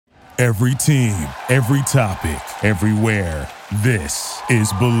Every team, every topic, everywhere. This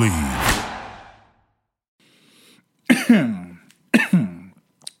is Believe.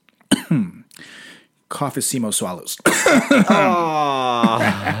 Cough as Simo swallows. All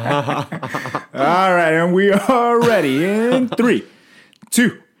right, and we are ready in 3,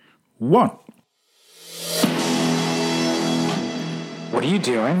 2, 1. What are you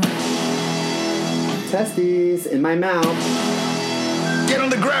doing? Testes in my mouth. Get on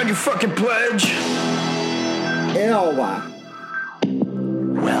the ground, you fucking pledge! Ew.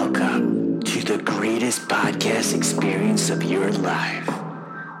 Welcome to the greatest podcast experience of your life.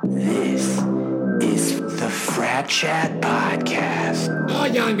 This is the FratChat Podcast. All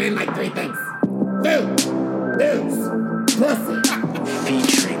young men like 3 things. Food, booze, pussy.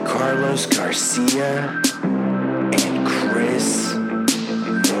 Featuring Carlos Garcia and Chris Moore.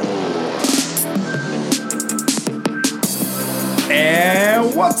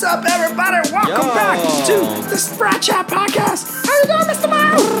 And what's up, everybody? Welcome back to this FratChat Podcast. How you doing, Mr.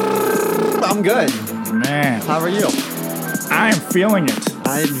 Miles? I'm good. Man, How are you? I am feeling it. Me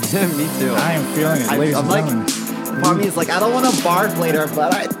too. I am feeling it, ladies I'm and like, gentlemen. part of me is like, I don't want to barf later,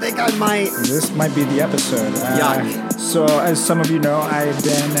 but I think I might. This might be the episode. Yuck. So, as some of you know, I've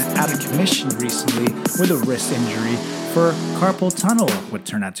been out of commission recently with a wrist injury for carpal tunnel, what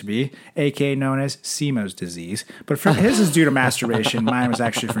turned out to be, aka known as Simo's disease. But for his is due to masturbation. Mine was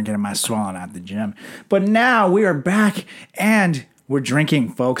actually from getting my swollen at the gym. But now we are back and we're drinking,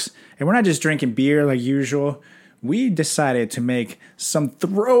 folks. And we're not just drinking beer like usual. We decided to make some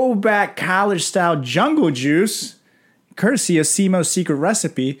throwback college-style jungle juice, courtesy of Simo's secret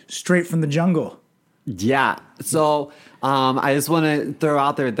recipe, straight from the jungle. Yeah. So I just want to throw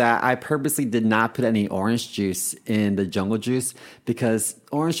out there that I purposely did not put any orange juice in the jungle juice because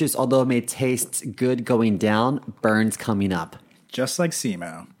orange juice, although it may taste good going down, burns coming up. Just like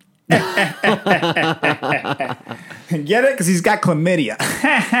Simo. Get it? Because he's got chlamydia.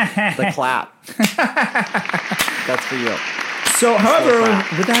 The clap. That's for you. So, however,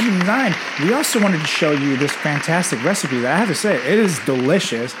 with that in mind, we also wanted to show you this fantastic recipe that I have to say, it is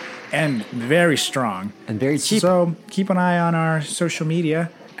delicious and very strong. And very cheap. So, keep an eye on our social media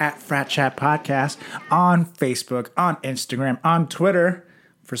at FratChat Podcast on Facebook, on Instagram, on Twitter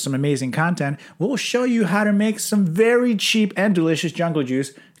for some amazing content. We'll show you how to make some very cheap and delicious jungle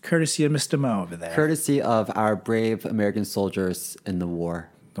juice, courtesy of Mr. Mo over there. Courtesy of our brave American soldiers in the war.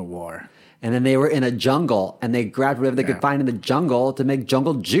 The war. And then they were in a jungle, and they grabbed whatever they could find in the jungle to make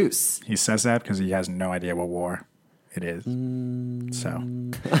jungle juice. He says that because he has no idea what war it is. So,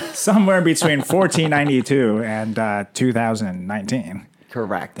 somewhere between 1492 and 2019,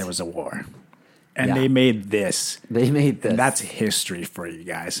 Correct. there was a war. And Yeah. they made this. They made this. And that's history for you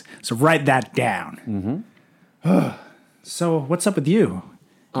guys. So, write that down. So, what's up with you?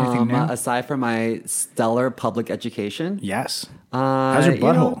 Anything new? Aside from my stellar public education, Yes. How's your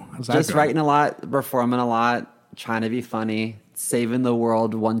butthole? How's that just going? writing a lot, performing a lot, trying to be funny, saving the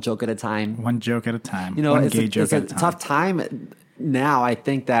world one joke at a time. One joke at a time. You know, One it's gay a, joke it's at a a time. tough time now. I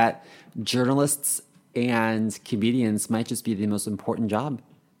think that journalists and comedians might just be the most important job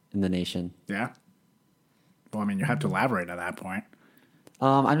in the nation. Yeah. Well, I mean, you have to elaborate at that point.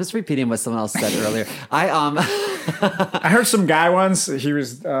 I'm just repeating what someone else said earlier. I heard some guy once, he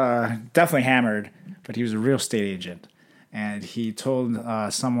was definitely hammered, but he was a real estate agent. And he told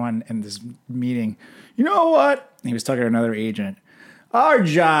someone in this meeting, you know what? He was talking to another agent. Our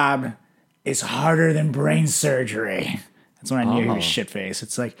job is harder than brain surgery. That's when I knew he was shit-faced.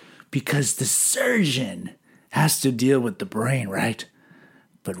 It's like, because the surgeon has to deal with the brain, right?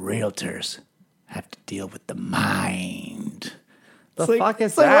 But realtors have to deal with the mind. The It's fuck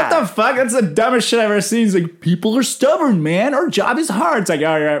is it's like, that? what the fuck? That's the dumbest shit I've ever seen. It's like, people are stubborn, man. Our job is hard. It's like,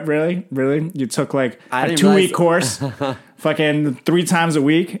 oh, yeah, really? Really? You took like I a didn't 2-week realize- course, fucking 3 times a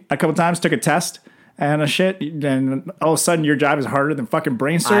week, a couple times, took a test and a shit, and all of a sudden your job is harder than fucking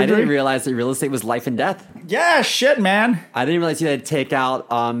brain surgery? I didn't realize that real estate was life and death. Yeah, shit, man. I didn't realize you had to take out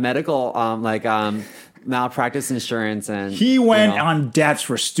medical, malpractice insurance, and He went on debts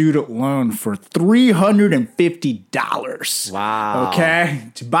for student loan for $350. Wow. Okay?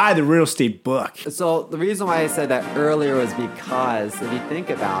 To buy the real estate book. So the reason why I said that earlier was because if you think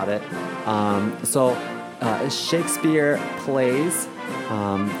about it, Shakespeare plays,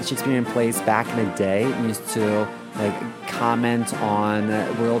 Shakespearean plays back in the day used to like comment on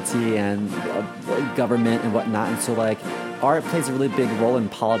royalty and government and whatnot, and so like art plays a really big role in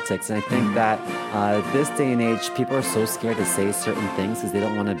politics. And I think that this day and age, people are so scared to say certain things because they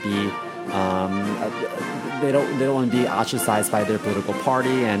don't want to be they don't want to be ostracized by their political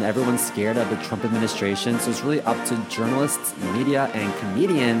party, and everyone's scared of the Trump administration. So it's really up to journalists, media, and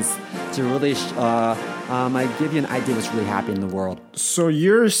comedians to really give you an idea what's really happening in the world. So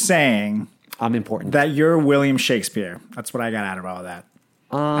you're saying I'm important. that you're William Shakespeare. That's what I got out of all of that.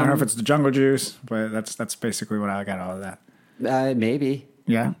 I don't know if it's the jungle juice, but that's basically what I got out of that. Maybe.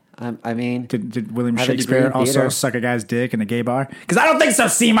 Yeah. I mean, Did William have a degree Shakespeare in also theater. suck a guy's dick in a gay bar? Because I don't think so,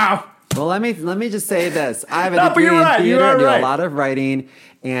 Simo. well, let me just say this. I have a No, but degree you're in right. You theater. are I do right. a lot of writing,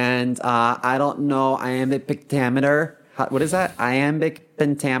 and I don't know iambic pentameter. What is that? Iambic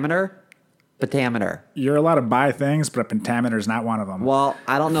pentameter? Pentameter. You're allowed to buy things, but a pentameter is not one of them. Well,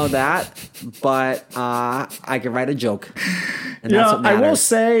 I don't know that, but I can write a joke, and You that's know, what matters. I will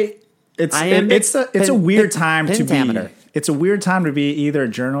say it's Iambic a weird time to be. pentameter. It's a weird time to be either a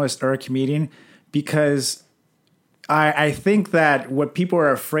journalist or a comedian because I think that what people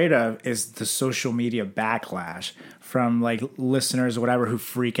are afraid of is the social media backlash from like listeners or whatever who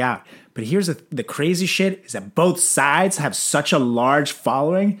freak out. But here's the crazy shit is that both sides have such a large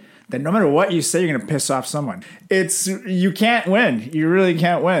following that no matter what you say, you're going to piss off someone. You can't win. You really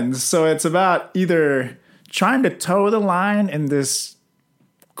can't win. So it's about either trying to toe the line in this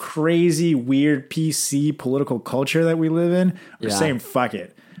crazy, weird PC political culture that we live in, or Yeah. saying fuck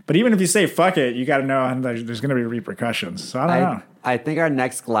it. But even if you say fuck it, you got to know there's going to be repercussions. So I don't know. I think our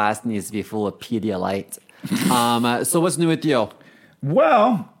next glass needs to be full of Pedialyte. So what's new with you?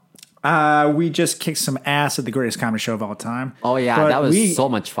 Well, we just kicked some ass at the greatest comedy show of all time. Oh, yeah, But that was so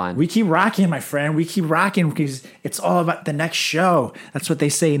much fun. We keep rocking, my friend. We keep rocking because it's all about the next show. That's what they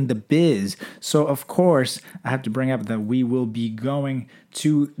say in the biz. So, of course, I have to bring up that we will be going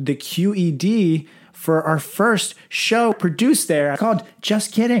to the QED for our first show produced there called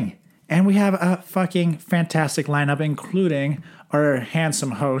Just Kidding. And we have a fucking fantastic lineup, including our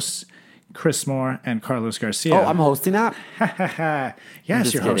handsome hosts, Chris Moore and Carlos Garcia. Oh, I'm hosting that? Yes,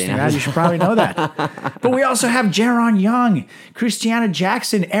 just you're kidding. hosting that. You should probably know that. But we also have Jaron Young, Christiana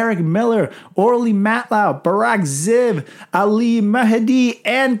Jackson, Eric Miller, Orly Matlow, Barack Ziv, Ali Mahdi,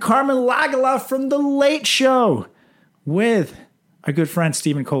 and Carmen Lagala from The Late Show with our good friend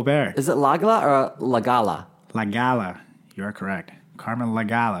Stephen Colbert. Is it Lagala or Lagala? Lagala, you're correct. Carmen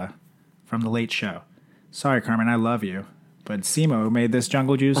Lagala from The Late Show. Sorry, Carmen, I love you. But Simo made this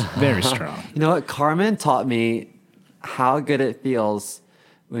jungle juice very strong. You know what? Carmen taught me how good it feels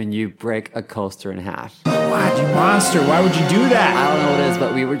when you break a coaster in half. Why, you monster? Why would you do that? I don't know what it is,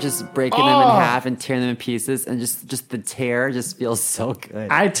 but we were just breaking them in half and tearing them in pieces, and just the tear just feels so good.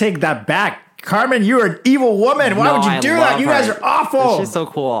 I take that back. Carmen, you're an evil woman. Why No, would you I do love that? You her. guys are awful. She's so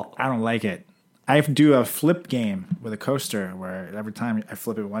cool. I don't like it. I have to do a flip game with a coaster where every time I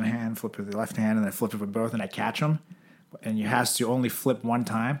flip it with one hand, flip it with the left hand, and then flip it with both, and I catch them. And you have to only flip one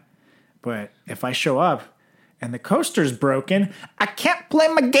time. But if I show up and the coaster's broken, I can't play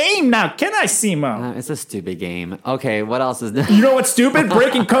my game now, can I, Simo? It's a stupid game. Okay, what else is new? You know what's stupid?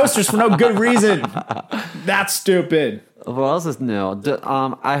 Breaking coasters for no good reason. That's stupid. What else is new?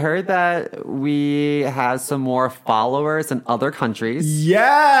 I heard that we have some more followers in other countries.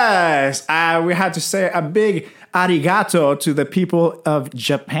 Yes. We have to say a big arigato to the people of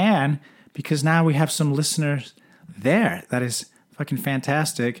Japan because now we have some listeners there. That is fucking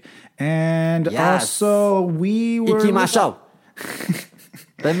fantastic. And Yes. also we were... Ikimashou.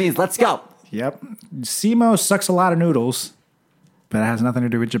 That means let's go. Yep. Simo sucks a lot of noodles, but it has nothing to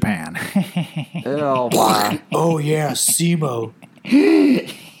do with Japan. Oh, wow. Oh yeah, Simo.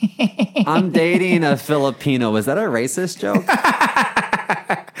 I'm dating a Filipino. Was that a racist joke?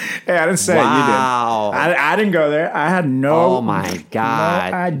 Hey, I didn't say Wow. it. You did. I didn't go there. I had no, Oh my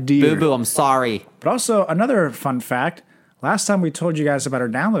God. no idea. Boo boo, I'm sorry. But also, another fun fact. Last time we told you guys about our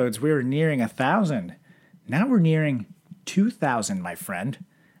downloads, we were nearing 1,000. Now we're nearing 2,000, my friend.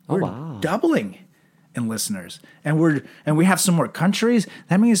 We're wow. doubling in listeners. And we have some more countries.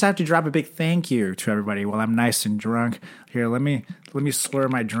 That means I have to drop a big thank you to everybody while I'm nice and drunk. Here, let me slur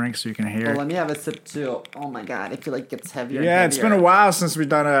my drink so you can hear. Well, let me have a sip too. Oh my God, I feel like it's heavier. Yeah, and it's heavier. been a while since we've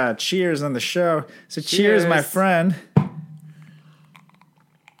done a cheers on the show. So cheers, my Cheers. friend.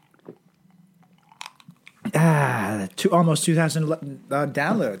 Almost 2,000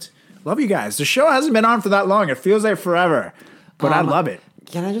 downloads. Love you guys. The show hasn't been on for that long. It feels like forever, but I love it.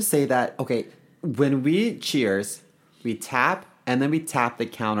 Can I just say that? Okay, when we cheers, we tap and then we tap the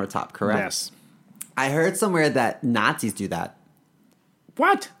countertop. Correct? Yes. I heard somewhere that Nazis do that,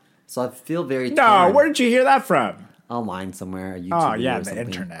 What? so I feel very No, torn. where did you hear that from? Online somewhere, a YouTube Oh, video yeah, or the something.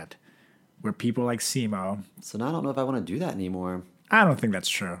 internet. Where people like Simo. So now I don't know if I want to do that anymore. I don't think that's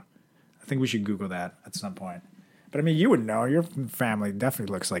true. I think we should Google that at some point. But I mean, you would know. Your family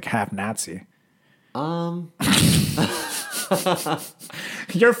definitely looks like half Nazi.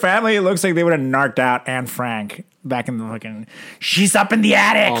 Your family looks like they would have narked out Anne Frank back in the fucking. She's up in the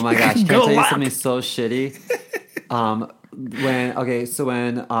attic. Oh my gosh! Can I Good tell you luck. something so shitty?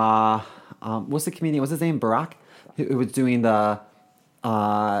 What's the comedian? What's his name? Barack, who was doing the.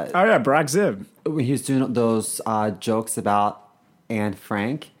 Oh yeah, Barack Zib. When he was doing those jokes about Anne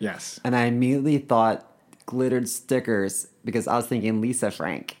Frank. Yes. And I immediately thought glittered stickers because I was thinking Lisa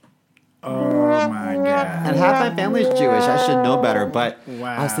Frank. Oh my god. And half my family's Jewish. I should know better. But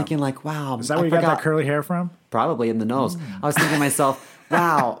Wow. I was thinking like, wow. Is that where you got that curly hair from? Probably in the nose. I was thinking to myself,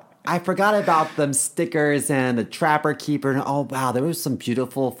 wow, I forgot about them stickers and the Trapper Keeper. And oh, wow, there was some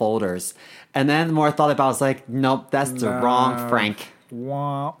beautiful folders. And then the more I thought about it, I was like, nope, that's the wrong Frank.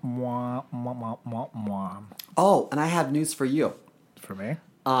 Wah, wah, wah, wah, wah, wah. Oh, and I have news for you. For me?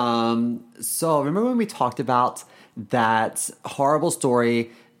 So remember when we talked about that horrible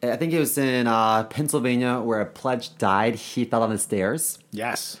story? I think it was in Pennsylvania where a pledge died. He fell down the stairs.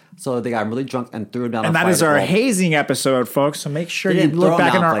 Yes. So they got really drunk and threw him down. And that is our hazing episode, folks. So make sure you look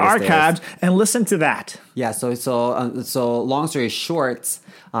back in our archives and listen to that. Yeah. So long story short,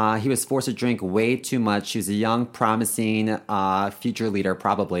 he was forced to drink way too much. He was a young, promising future leader,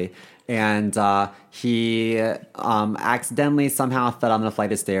 probably, and he accidentally somehow fell down the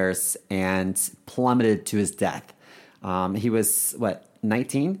flight of stairs and plummeted to his death. He was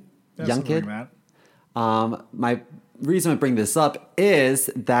 19, young kid. Like My reason I bring this up is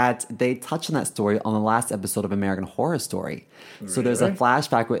that they touched on that story on the last episode of American Horror Story. Really? So there's a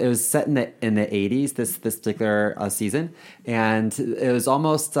flashback. It was set in the 80s, this particular season, and it was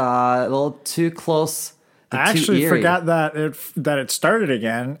almost a little too close. I actually forgot that it started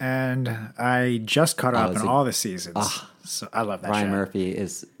again, and I just caught up in all the seasons. So I love that. Ryan Murphy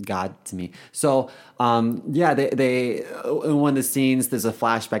is God to me. So they in one of the scenes there's a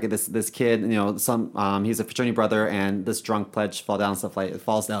flashback of this kid. He's a fraternity brother, and this drunk pledge falls down a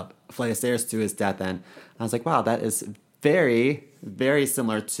flight of stairs to his death. And I was like, wow, that is very, very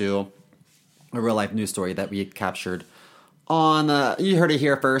similar to a real life news story that we captured on. You heard it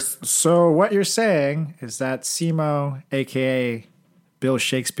here first. So what you're saying is that Simo, aka Bill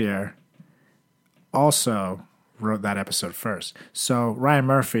Shakespeare, also wrote that episode first. So Ryan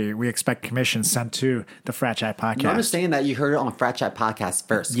Murphy, we expect commissions sent to the FratChat Podcast. No, I'm just saying that you heard it on FratChat Podcast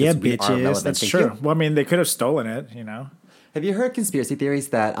first. Yeah, bitches. That's true. Well, I mean, they could have stolen it, Have you heard conspiracy theories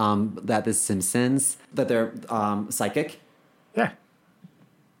that the Simpsons, that they're psychic? Yeah.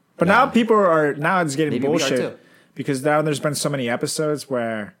 But now it's getting Maybe bullshit. we are too. Because now there's been so many episodes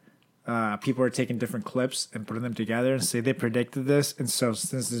where people are taking different clips and putting them together and say they predicted this. And so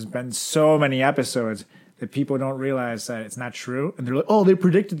since there's been so many episodes that people don't realize that it's not true. And they're like, oh, they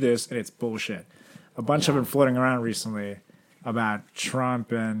predicted this. And it's bullshit. A bunch have been floating around recently about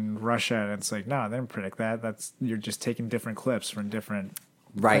Trump and Russia. And it's like, no, they didn't predict that. You're just taking different clips from different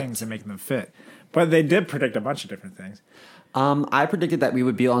things and making them fit. But they did predict a bunch of different things. I predicted that we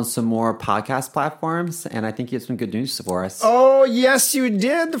would be on some more podcast platforms, and I think you have some good news for us. Oh, yes, you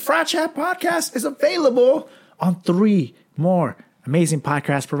did. The FratChat Podcast is available on 3 more amazing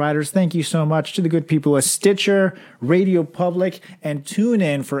podcast providers. Thank you so much to the good people at Stitcher, Radio Public, and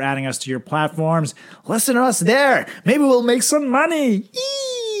TuneIn for adding us to your platforms. Listen to us there. Maybe we'll make some money.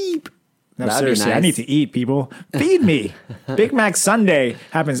 Eep. No, That'd seriously, be nice. I need to eat, people. Feed me. Big Mac Sunday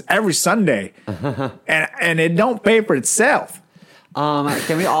happens every Sunday, and it don't pay for itself.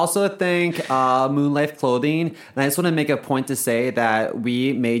 Can we also thank Moonlife Clothing? And I just want to make a point to say that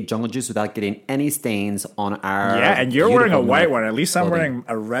we made Jungle Juice without getting any stains on our. Yeah, and you're wearing a white one. At least I'm clothing. wearing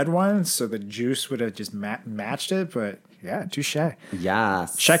a red one, so the juice would have just matched it. But yeah, touche.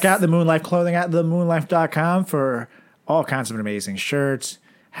 Yes. Check out the Moonlife Clothing at themoonlife.com for all kinds of amazing shirts,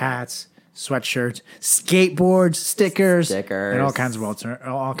 hats, sweatshirts, skateboards, stickers, and all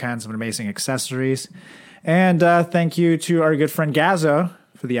kinds of amazing accessories. And thank you to our good friend Gazzo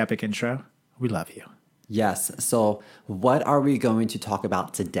for the epic intro. We love you. Yes. So what are we going to talk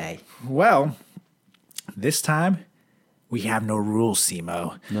about today? Well, this time we have no rules,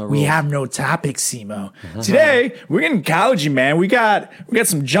 Simo. No we rules. have no topics, Simo. Today we're getting college, man. We got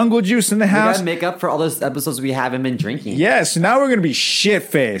some Jungle Juice in the We house. gotta make up for all those episodes we haven't been drinking. Yeah, so now we're gonna be shit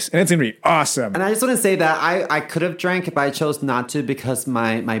faced, and it's gonna be awesome. And I just want to say that I could have drank, but I chose not to because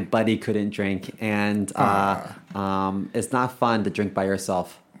my buddy couldn't drink, and it's not fun to drink by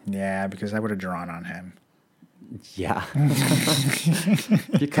yourself. Yeah, because I would have drawn on him. Yeah.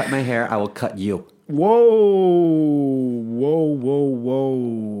 If you cut my hair, I will cut you. Whoa.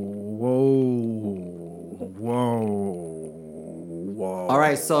 All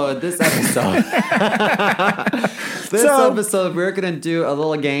right, so this episode, we're gonna do a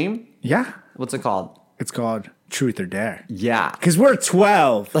little game. Yeah. What's it called? It's called Truth or Dare. Yeah. Because we're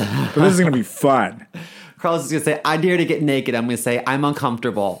 12, but this is going to be fun. Carlos is going to say, I dare to get naked. I'm going to say, I'm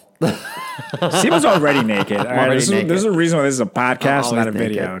uncomfortable. Simo's already naked. All right, this naked. is a reason why this is a podcast, I'm not a always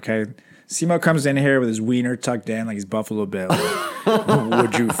video, okay? Simo comes in here with his wiener tucked in like he's Buffalo Bill.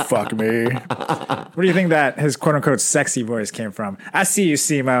 Would you fuck me? Where do you think that his quote-unquote sexy voice came from? I see you,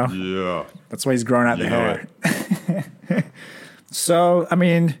 Simo. Yeah. That's why he's growing out the hair. So, I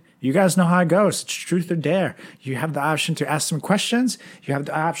mean, you guys know how it goes. It's truth or dare. You have the option to ask some questions. You have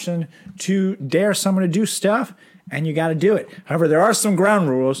the option to dare someone to do stuff, and you got to do it. However, there are some ground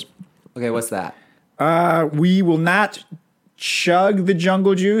rules. Okay, what's that? We will not chug the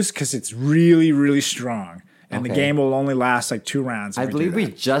jungle juice because it's really, really strong. And the game will only last like 2 rounds. I believe we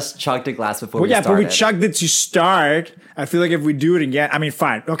just chugged a glass before Well, we yeah, started. but we chugged it to start. I feel like if we do it again, I mean,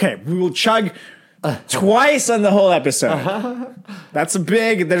 fine. Okay, we will chug twice on the whole episode. That's a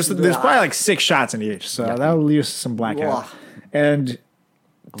big. There's probably like 6 shots in each, so that'll leave some blackout. And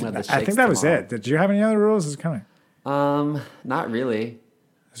I think that was it. Did you have any other rules? Is coming? Not really.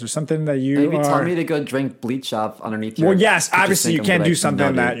 Is there something that you Maybe are... tell me to go drink bleach up underneath your... Well, yes, kitchen obviously sink, you I'm can't gonna do be like, something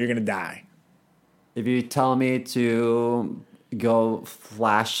no, that dude. you're going to die. If you tell me to go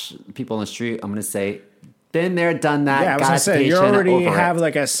flash people on the street, I'm going to say, been there, done that. Yeah, I was going to say, you patient, already over have it.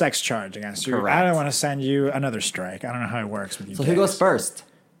 like a sex charge against you. Correct. I don't want to send you another strike. I don't know how it works with you So who goes gays. first?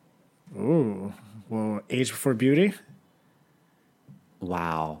 Ooh, well, age before beauty?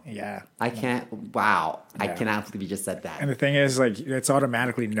 Wow. Yeah. I can't... Wow. I Yeah. cannot believe you just said that. And the thing is, like, it's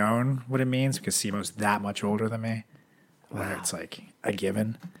automatically known what it means because Simo's that much older than me. Where it's like a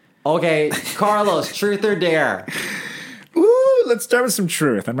given. Okay, Carlos, truth or dare? Ooh, let's start with some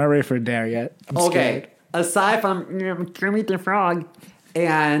truth. I'm not ready for a dare yet. I'm scared. Aside from Kermit the Frog,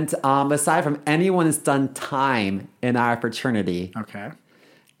 and aside from anyone that's done time in our fraternity, Okay.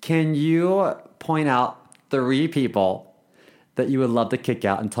 can you point out 3 people that you would love to kick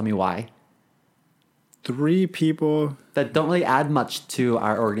out and tell me why? 3 people. That don't really add much to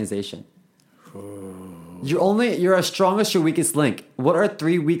our organization. You're as strong as your weakest link. What are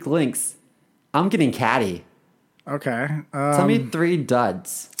 3 weak links? I'm getting catty. Okay. Tell me 3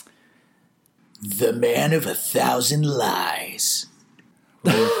 duds. The man of 1,000 lies.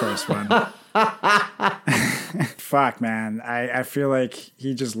 The first one. Fuck, man. I feel like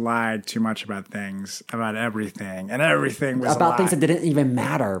he just lied too much about things, about everything, and everything was About a lie. things that didn't even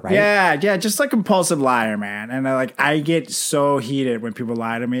matter, right? Yeah, just like compulsive liar, man. And I get so heated when people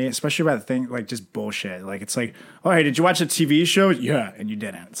lie to me, especially about things like just bullshit. Like it's like, oh, hey, did you watch a TV show? Yeah, and you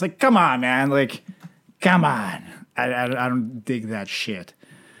didn't. It's like, come on, man. Like, come on. I don't dig that shit.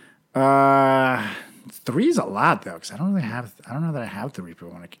 3 is a lot though, because I don't know that I have 3 people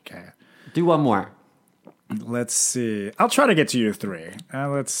when I kick out. Do one more. Let's see. I'll try to get to you 3.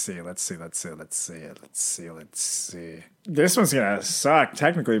 Let's see. This one's gonna suck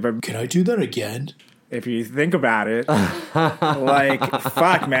technically, but Can I do that again? if you think about it, like,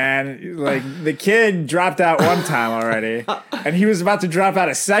 fuck, man. Like, the kid dropped out one time already, and he was about to drop out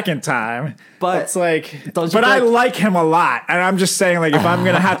a second time. But it's like, don't you but I like- like him a lot. And I'm just saying, like, if I'm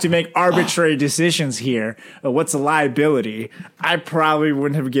going to have to make arbitrary decisions here, of what's a liability, I probably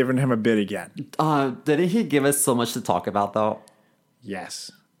wouldn't have given him a bid again. Didn't he give us so much to talk about, though?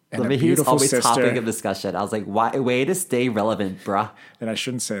 Yes. I And a mean, he was beautiful always sister. topic of discussion. I was like, why? Way to stay relevant, bruh. And I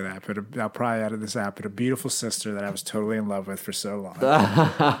shouldn't say that, but I'll probably edit this out. But a beautiful sister that I was totally in love with for so long.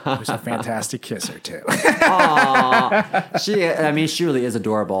 Who's a fantastic kisser, too. She really is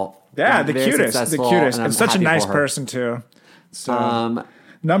adorable. Yeah, the Very cutest. The successful, cutest. and I'm And such a happy nice for her. person, too. So,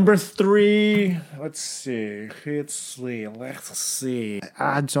 number 3. Let's see.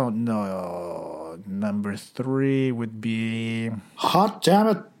 I don't know. Number 3 would be... Hot damn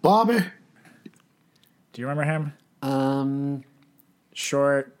it, Bobby. Do you remember him?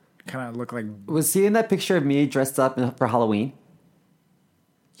 Short, kind of look like... Was he in that picture of me dressed up for Halloween?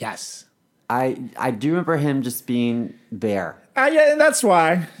 Yes. I do remember him just being there. Yeah, and that's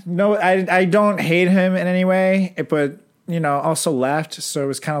why. No, I don't hate him in any way, but... also left. So it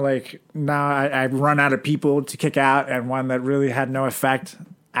was kind of like now I've run out of people to kick out and one that really had no effect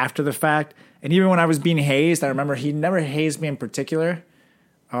after the fact. And even when I was being hazed, I remember he never hazed me in particular.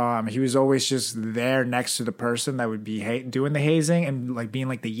 He was always just there next to the person that would be doing the hazing and like being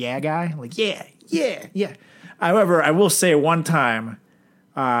like the yeah guy. Like, yeah. However, I will say one time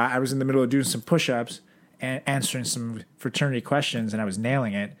I was in the middle of doing some push-ups and answering some fraternity questions and I was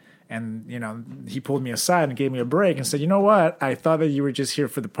nailing it. And, he pulled me aside and gave me a break and said, you know what? I thought that you were just here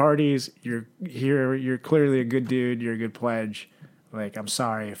for the parties. You're here. You're clearly a good dude. You're a good pledge. Like, I'm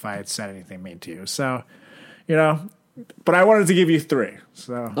sorry if I had said anything mean to you. So, but I wanted to give you 3.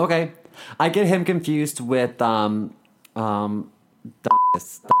 So Okay. I get him confused with Dunks.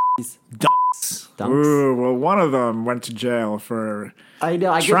 Ooh, well, one of them went to jail for I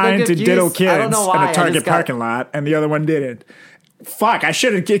know. I trying get to them diddle confused. I don't kids know in why. a Target parking lot, and the other one didn't. Fuck, I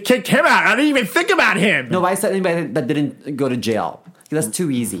should have kicked him out. I didn't even think about him. No, I said anybody that didn't go to jail. That's too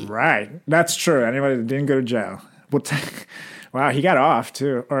easy. Right. That's true. Anybody that didn't go to jail. Well, wow, he got off,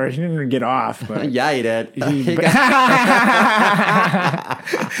 too. Or he didn't even get off. But Yeah, he did.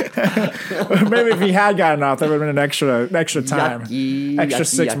 maybe if he had gotten off, that would have been an extra time. Extra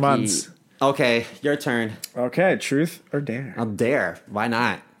 6 months. Okay, your turn. Okay, truth or dare? I'll dare. Why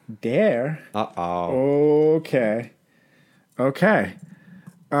not? Dare? Uh-oh. Okay. You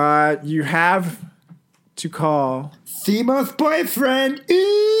have to call Themo's boyfriend.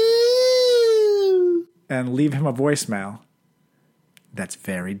 Ooh. and leave him a voicemail that's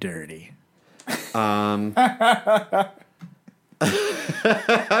very dirty. Um.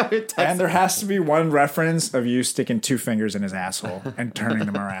 And there has to be one reference of you sticking 2 fingers in his asshole and turning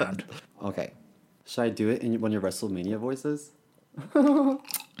them around. Okay. Should I do it in one of your WrestleMania voices? Ooh.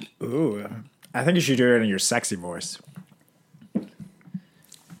 I think you should do it in your sexy voice.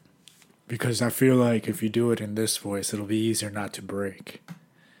 Because I feel like if you do it in this voice, it'll be easier not to break.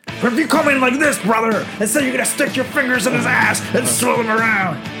 But if you come in like this, brother, and say you're going to stick your fingers in his ass and swirl him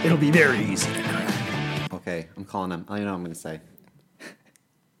around, it'll be very easy to crack. Okay, I'm calling him. I know what I'm going to say.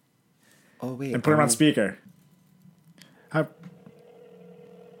 Oh, wait. And put him on speaker.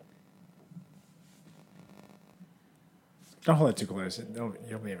 Don't hold it too close.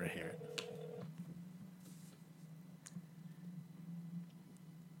 You'll be able to hear it.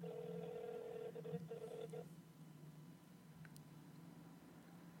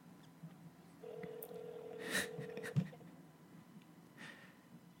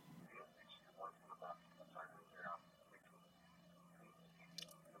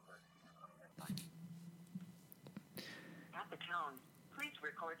 At the tone, please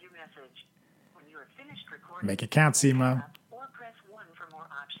record your message. When you are finished recording, Make it count, Simo. or press 1 for more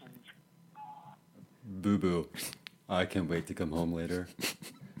options. Boo-boo. I can't wait to come home later.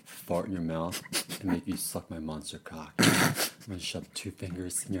 Fart in your mouth and make you suck my monster cock. I'm gonna shove 2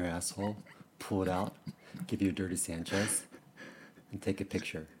 fingers in your asshole, pull it out, give you a dirty Sanchez, and take a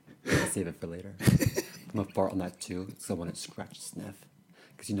picture. I'll save it for later. I'm gonna fart on that too, so I want to scratch and sniff.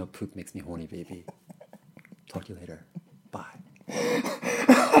 Because you know poop makes me horny, baby. Talk to you later. Bye.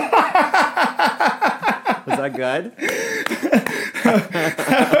 Was that good?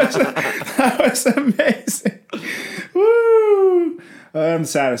 That was amazing. Woo! I'm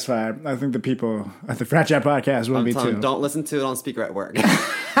satisfied. I think the people at the FratChat Podcast will be too. Don't listen to it on speaker at work.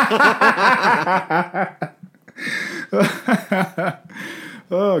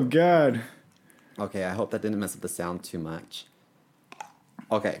 Oh, God. Okay, I hope that didn't mess up the sound too much.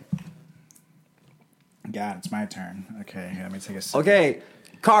 Okay. God, it's my turn. Okay, let me take a second. Okay,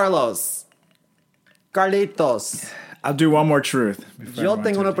 Carlos. Carlitos. I'll do one more truth. Yo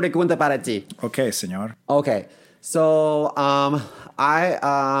tengo una pregunta para ti. Okay, señor. Okay, so I I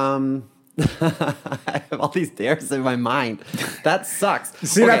have all these dares in my mind. That sucks.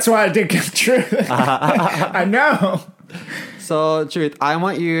 See, Okay. that's why I did get truth. I know. So, Truth, I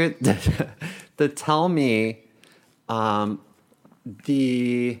want you to tell me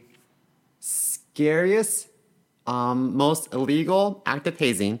the scariest, most illegal act of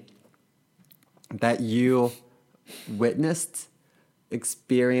hazing that you witnessed,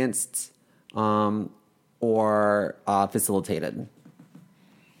 experienced, or facilitated.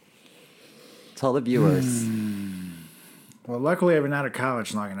 Tell the viewers. Well, luckily, I've been out of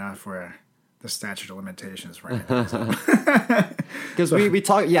college long enough where the statute of limitations right. Because we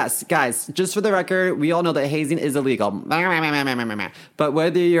talk, yes, guys, just for the record, we all know that hazing is illegal. But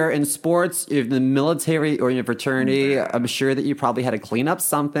whether you're in sports, you're in the military, or in a fraternity, I'm sure that you probably had to clean up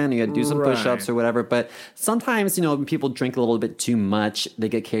something, you had to do some push-ups or whatever. But sometimes, when people drink a little bit too much, they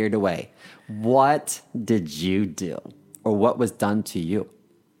get carried away. What did you do? Or what was done to you?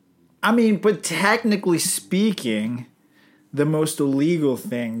 I mean, but technically speaking, the most illegal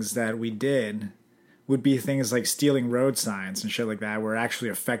things that we did would be things like stealing road signs and shit like that, where it actually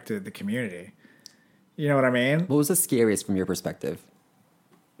affected the community. You know what I mean? What was the scariest from your perspective?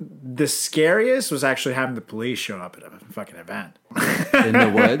 The scariest was actually having the police show up at a fucking event. In the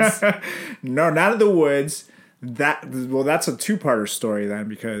woods? No, not in the woods. That's a two-parter story then,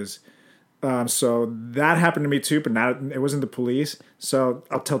 because so that happened to me too, but it wasn't the police. So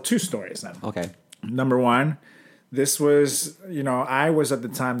I'll tell 2 stories then. Okay. Number 1, this was, I was at the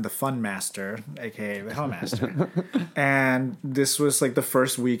time the Fun Master, aka the Hell Master, and this was like the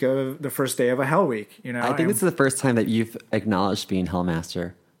first day of a Hell Week. I think this is the first time that you've acknowledged being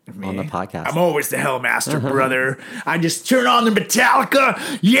Hellmaster. on the podcast. I'm always the Hellmaster, brother. I just turn on the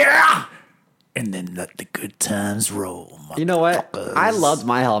Metallica, yeah, and then let the good times roll. You know what? I loved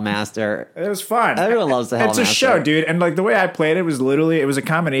my Hellmaster. It was fun. Everyone loves the Hellmaster. It's a show, dude. And like the way I played it was literally, it was a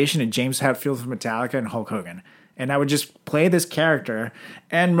combination of James Hetfield from Metallica and Hulk Hogan. And I would just play this character.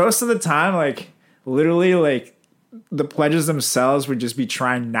 And most of the time, like literally, like the pledges themselves would just be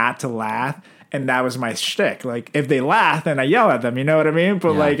trying not to laugh. And that was my shtick. Like if they laugh, then I yell at them. You know what I mean?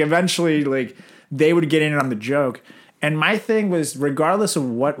 But like eventually, like they would get in on the joke. And my thing was, regardless of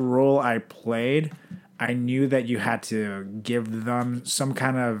what role I played, I knew that you had to give them some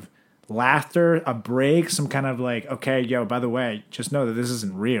kind of laughter, a break, some kind of like, okay, yo, by the way, just know that this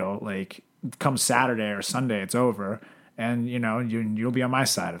isn't real. Like, come Saturday or Sunday, it's over. And, you know, you'll be on my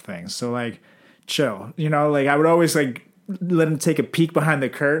side of things. So, like, chill. You know, like, I would always, like, let him take a peek behind the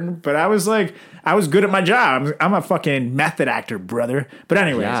curtain. But I was, like, I was good at my job. I'm a fucking method actor, brother. But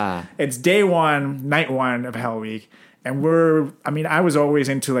anyways, It's day one, night one of Hell Week. And I was always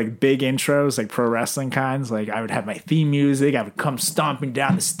into like big intros, like pro wrestling kinds. Like I would have my theme music. I would come stomping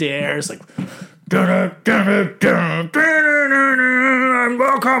down the stairs, like, and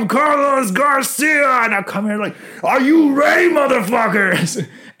welcome Carlos Garcia. And I come here like, are you ready, motherfuckers?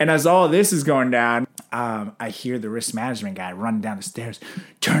 And as all this is going down, I hear the risk management guy run down the stairs,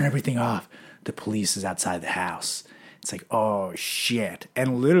 turn everything off. The police is outside the house. It's like, oh, shit.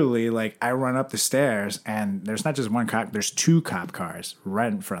 And literally, like, I run up the stairs, and there's not just one cop, there's two cop cars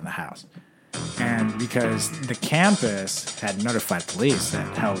right in front of the house. And because the campus had notified police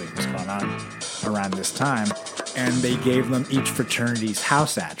that Hell Week was going on around this time, and they gave them each fraternity's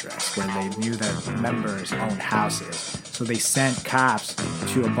house address, where they knew that members owned houses. So they sent cops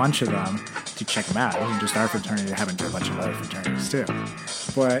to a bunch of them to check them out. It wasn't just our fraternity, they happened to a bunch of other fraternities, too.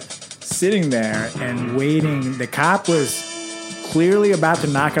 But sitting there and waiting, the cop was clearly about to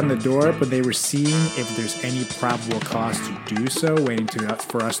knock on the door, but they were seeing if there's any probable cause to do so, waiting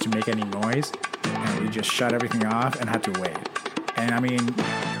for us to make any noise. And we just shut everything off and had to wait. And I mean,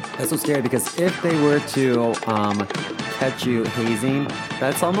 that's so scary because if they were to catch you hazing,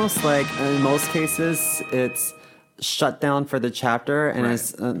 that's almost like in most cases it's shut down for the chapter, and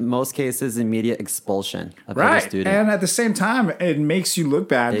it's in most cases immediate expulsion of every student. And at the same time, it makes you look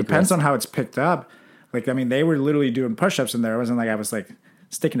bad. Depends on how it's picked up. Like, I mean, they were literally doing push-ups in there. It wasn't like I was like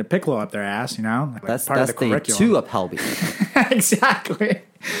sticking a piccolo up their ass, you know? Like that's part of the curriculum. Day 2 of Hell Week. Exactly.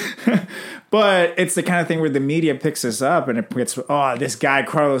 But it's the kind of thing where the media picks this up and it gets, oh, this guy,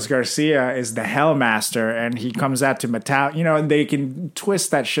 Carlos Garcia, is the Hellmaster, and he comes out to Metal, you know, and they can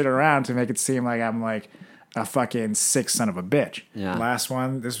twist that shit around to make it seem like I'm like a fucking sick son of a bitch. Yeah. Last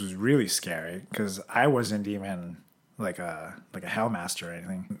one, this was really scary because I wasn't even like a Hellmaster or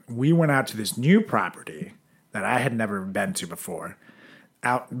anything. We went out to this new property that I had never been to before,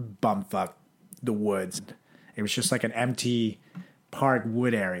 out in bumfuck the woods. It was just like an empty park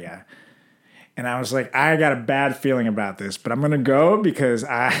wood area. And I was like, I got a bad feeling about this, but I'm going to go because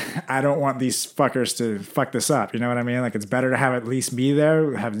I don't want these fuckers to fuck this up. You know what I mean? Like, it's better to have at least me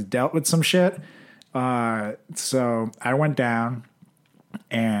there, have dealt with some shit. So I went down,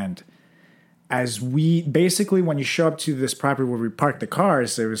 and when you show up to this property where we parked the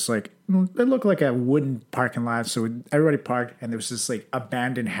cars, it was like, it looked like a wooden parking lot. So everybody parked, and there was this like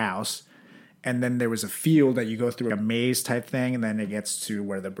abandoned house. And then there was a field that you go through, a maze type thing, and then it gets to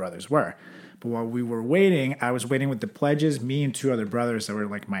where the brothers were. But while we were waiting, I was waiting with the pledges, me and two other brothers that were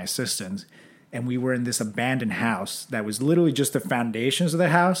like my assistants. And we were in this abandoned house that was literally just the foundations of the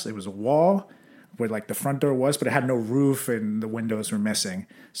house. It was a wall where like the front door was, but it had no roof and the windows were missing.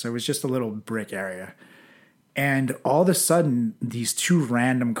 So it was just a little brick area. And all of a sudden, these two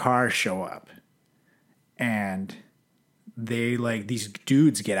random cars show up. And they like, these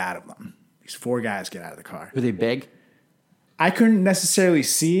dudes get out of them. These four guys get out of the car. Were they big? I couldn't necessarily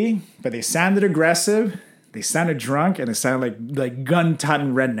see, but they sounded aggressive. They sounded drunk, and it sounded like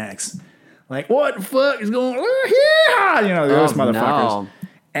gun-toting rednecks. Like, what the fuck is going on here? You know, those motherfuckers. No.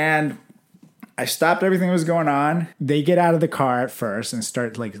 And I stopped everything that was going on. They get out of the car at first and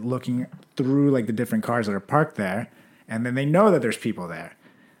start like looking through like the different cars that are parked there. And then they know that there's people there.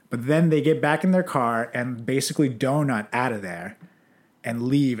 But then they get back in their car and basically donut out of there and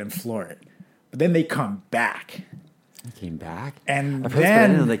leave and floor it. But then they come back. They came back? And then I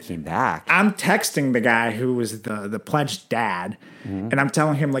didn't know they came back. I'm texting the guy who was the pledged dad, and I'm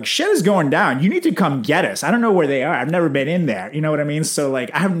telling him, like, shit is going down. You need to come get us. I don't know where they are. I've never been in there. You know what I mean? So, like,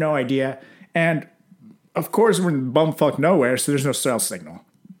 I have no idea. And, of course, we're in bumfuck nowhere, so there's no cell signal.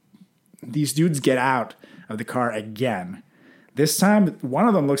 These dudes get out of the car again. This time, one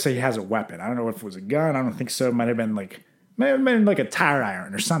of them looks like he has a weapon. I don't know if it was a gun. I don't think so. It might have been, like, maybe like a tire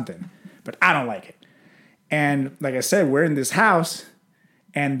iron or something. But I don't like it. And like I said, we're in this house,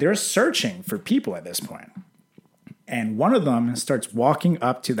 and they're searching for people at this point. And one of them starts walking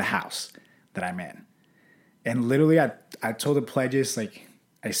up to the house that I'm in. And literally, I told the pledges, like,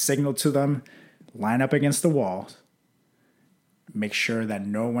 I signaled to them, line up against the wall, make sure that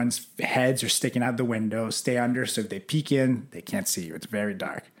no one's heads are sticking out the window, stay under, so if they peek in, they can't see you. It's very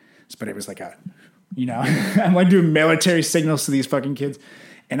dark. But it was like I'm like doing military signals to these fucking kids.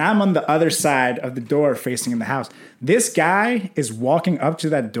 And I'm on the other side of the door facing in the house. This guy is walking up to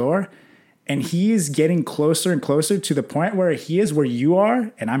that door, and he is getting closer and closer to the point where he is where you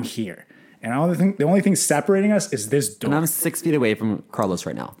are, and I'm here. And the only thing separating us is this door. And I'm 6 feet away from Carlos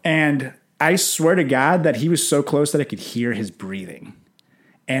right now. And I swear to God that he was so close that I could hear his breathing.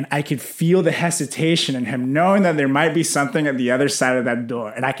 And I could feel the hesitation in him, knowing that there might be something at the other side of that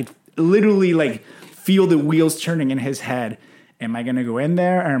door. And I could literally like feel the wheels turning in his head. Am I going to go in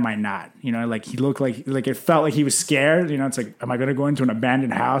there or am I not? You know, like he looked like it felt like he was scared. You know, it's like, am I going to go into an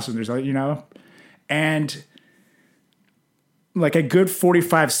abandoned house? And there's like, you know, and like a good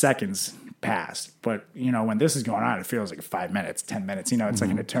 45 seconds passed. But, you know, when this is going on, it feels like 5 minutes, 10 minutes, you know, it's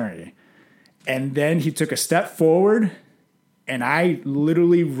like an eternity. And then he took a step forward, and I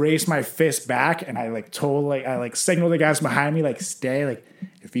literally raised my fist back, and I signaled the guys behind me, like, stay, like,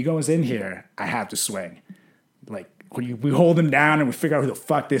 if he goes in here, I have to swing. Like, we hold him down and we figure out who the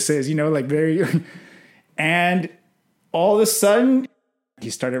fuck this is, you know, like very, and all of a sudden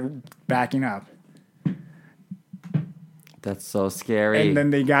he started backing up. That's so scary. And then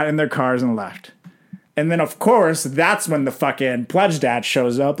they got in their cars and left. And then, of course, that's when the fucking pledge dad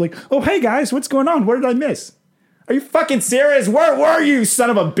shows up. Like, oh, hey, guys, what's going on? What did I miss? Are you fucking serious? Where were you, son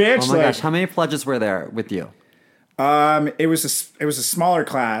of a bitch? Oh, my gosh. How many pledges were there with you? It was a smaller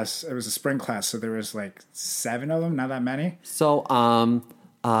class. It was a spring class, so there was like 7 of them, not that many. So,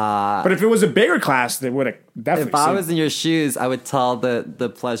 but if it was a bigger class, they would have definitely. If I was in your shoes, I would tell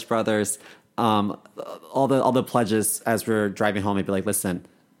the pledge brothers, all the pledges as we're driving home. I'd be like, listen,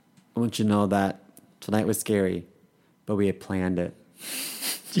 I want you to know that tonight was scary, but we had planned it.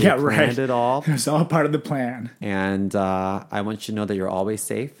 We yeah, right. Planned it all. It was all part of the plan. And I want you to know that you're always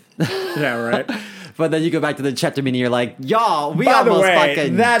safe. Yeah, right. But then you go back to the chapter meeting, you're like, y'all, we By the almost way,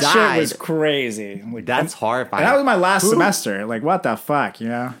 fucking that died. shit was crazy. Like, That's horrifying. And that was my last semester. Like, what the fuck, you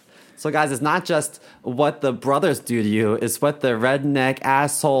know? So, guys, it's not just what the brothers do to you. It's what the redneck,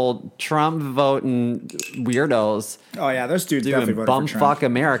 asshole, Trump-voting weirdos Oh, yeah, those dudes do definitely in voted for Trump. bumfuck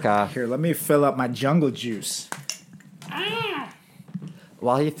America. Here, let me fill up my jungle juice.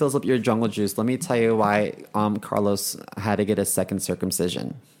 While he fills up your jungle juice, let me tell you why Carlos had to get a second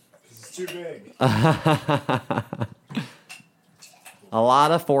circumcision. It's too big. A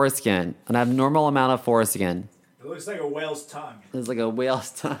lot of foreskin, an abnormal amount of foreskin. It looks like a whale's tongue. It's like a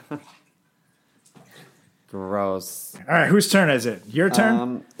whale's tongue. Gross. All right, whose turn is it? Your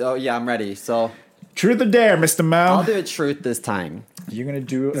turn? Oh, yeah, I'm ready. So, Truth or dare, Mr. Mo? I'll do a truth this time. You're going to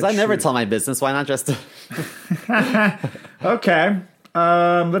do Because I never tell my business. Why not just... Okay.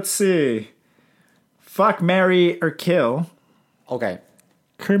 Let's see. Fuck, marry, or kill. Okay.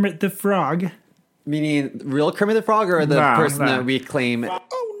 Kermit the Frog. Meaning real Kermit the Frog or the person that we claim...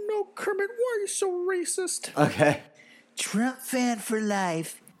 Oh, no, Kermit, why are you so racist? Okay. Trump fan for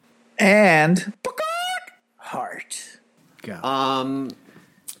life. And... Heart. Go.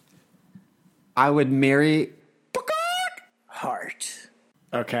 I would marry... Heart.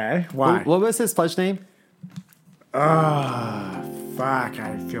 Okay, why? What was his pledge name? Fuck,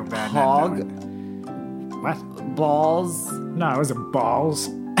 I feel bad. Hog. Not knowing. What? Balls. No, it wasn't balls.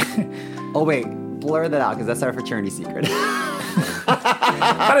 Oh, wait. Blur that out because that's our fraternity secret.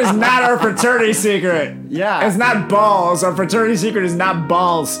 That is not our fraternity secret. Yeah. It's not balls. Our fraternity secret is not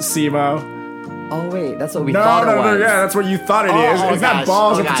balls, Simo. Oh, wait. That's what we thought it was. No, yeah, that's what you thought it is. It's not gosh.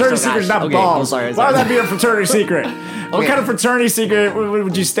 balls. Oh, A gosh. fraternity Oh, secret is gosh. not Okay, balls. I'm sorry. Why would that be a fraternity secret? What kind of fraternity secret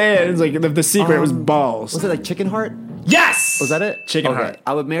would you stay in? It's like the secret was balls. Was it like Chicken Heart? Yes! Was that it? Chicken Okay. Heart.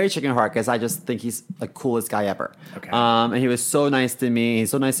 I would marry Chicken Heart because I just think he's the coolest guy ever. Okay. And he was so nice to me.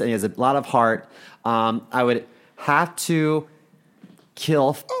 He's so nice and he has a lot of heart. I would have to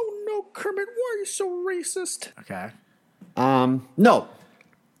kill... Oh no, Kermit, why are you so racist? Okay. No.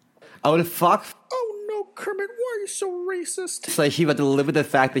 I would fuck... Oh no, Kermit, why are you so racist? So he would live with the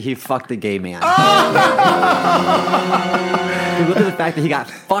fact that he fucked a gay man. He lived with the fact that he got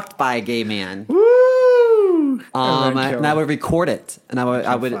fucked by a gay man. Woo! And I would record it, and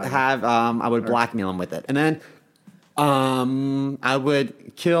I would blackmail him with it, and then I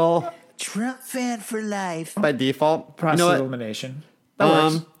would kill Trump fan for life. by default. Process You know what? elimination. That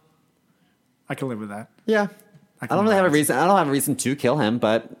works. I can live with that. Yeah. I don't really have a reason. I don't have a reason to kill him,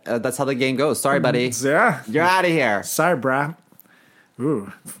 but that's how the game goes. Sorry, buddy. Yeah. You're out of here. Sorry, brah.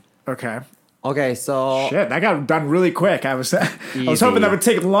 Ooh. Okay. Okay, so Shit, that got done really quick. I was hoping that would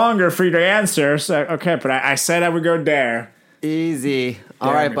take longer for you to answer. So okay, but I said I would go dare. easy. All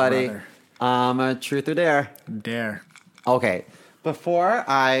Dare right, me, buddy. brother. Truth or dare? Dare. Okay. Before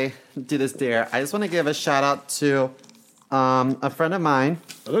I do this dare, I just want to give a shout out to a friend of mine.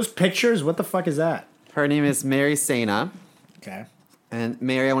 Are those pictures? What the fuck is that? Her name is Mary Sena. Okay. And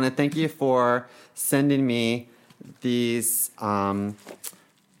Mary, I want to thank you for sending me these.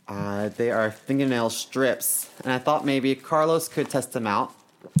 They are fingernail strips, and I thought maybe Carlos could test them out.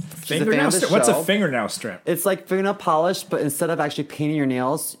 Fingernail strip? What's a fingernail strip? It's like fingernail polish, but instead of actually painting your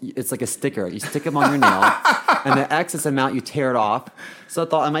nails, it's like a sticker. You stick them on your nail, and the excess amount you tear it off. So I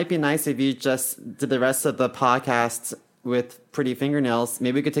thought it might be nice if you just did the rest of the podcast with pretty fingernails.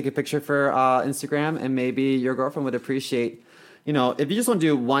 Maybe we could take a picture for Instagram, and maybe your girlfriend would appreciate. You know, if you just want to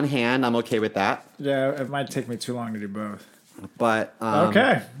do one hand, I'm okay with that. Yeah, it might take me too long to do both. But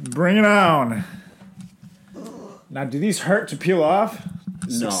Okay, bring it on. Now, do these hurt to peel off?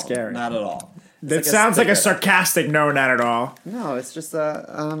 So scary. not at all. That sounds like a sarcastic no, not at all. No, it's just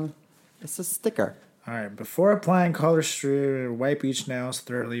a sticker. All right, before applying color strip, wipe each nails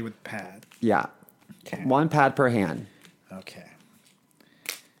thoroughly with pad. Yeah, Okay. one pad per hand. Okay.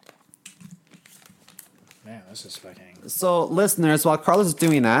 Man, this is fucking... So, listeners, while Carlos is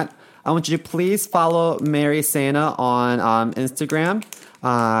doing that, I want you to please follow Mary Sena on Instagram.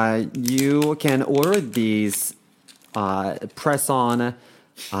 You can order these press-on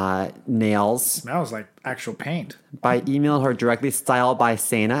nails Smells like actual paint. by emailing her directly,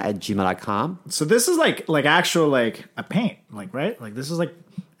 stylebysena@gmail.com. So this is like actual like a paint, like right? Like this is like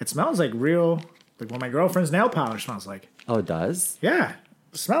it smells like real, like what my girlfriend's nail polish smells like. Oh, it does? Yeah,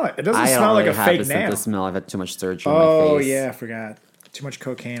 smell it. It doesn't I smell don't like really a have fake this nail. smell. I've had too much surgery on my Oh face. yeah, I forgot. Too much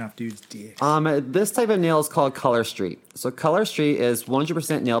cocaine off dude's dick. This type of nail is called Color Street. So Color Street is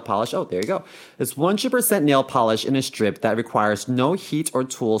 100% nail polish. Oh, there you go. It's 100% nail polish in a strip that requires no heat or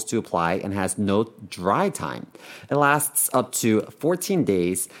tools to apply and has no dry time. It lasts up to 14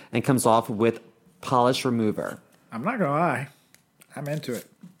 days and comes off with polish remover. I'm not gonna lie, I'm into it.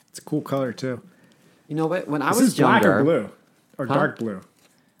 It's a cool color too. You know what? When I This was is black younger, or blue or dark blue.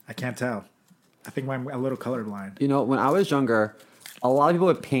 I can't tell. I think I'm a little colorblind. you know, when I was younger, a lot of people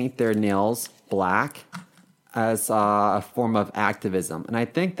would paint their nails black as a form of activism. And I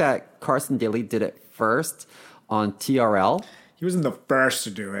think that Carson Daly did it first on TRL. He wasn't the first to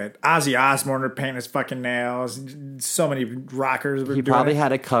do it. Ozzy Osbourne would paint his fucking nails. So many rockers were He doing probably it. had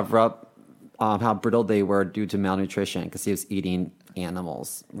to cover up how brittle they were due to malnutrition because he was eating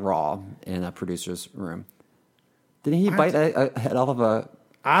animals raw in a producer's room. Didn't he bite a head off of a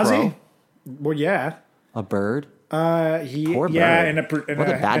Ozzy? crow? Well, yeah. A bird? He Poor yeah, bird. What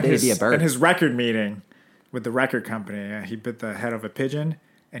a bad day to his, be a bird. In his record meeting with the record company, he bit the head of a pigeon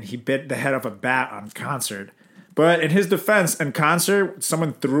and he bit the head of a bat on concert. But in his defense, in concert,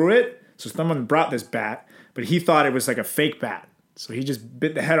 someone threw it, so someone brought this bat, but he thought it was like a fake bat, so he just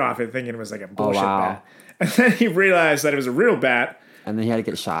bit the head off it, thinking it was like a bullshit wow. bat. And then he realized that it was a real bat. And then he had to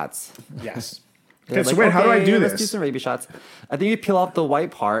get shots. Yes. They're Okay, so like, wait, how do I do let's do this? some rabies shots. I think you peel off the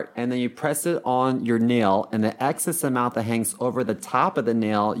white part and then you press it on your nail, and the excess amount that hangs over the top of the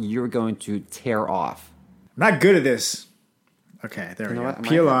nail, you're going to tear off. I'm not good at this. Okay, there we know go. what? Am I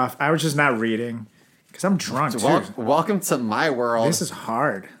Peel good? off. I was just not reading because I'm drunk too. Welcome to my world. This is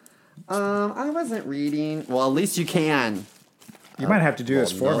hard. I wasn't reading. Well, at least you can. You might have to do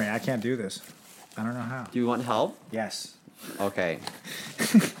this for no. me. I can't do this. I don't know how. Do you want help? Yes. Okay.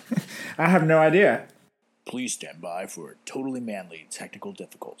 I have no idea. Please stand by for totally manly technical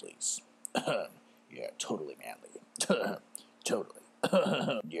difficulties. Yeah, totally manly. Totally.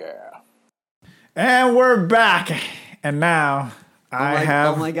 Yeah. And we're back. And now I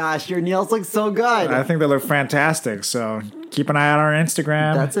have. Oh my gosh, your nails look so good. I think they look fantastic. So keep an eye out on our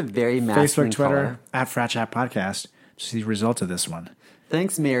Instagram, That's a very masculine Facebook, Twitter, color. at FratChat Podcast to see the results of this one.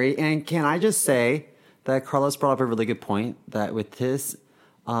 Thanks, Mary. And can I just say that Carlos brought up a really good point that with his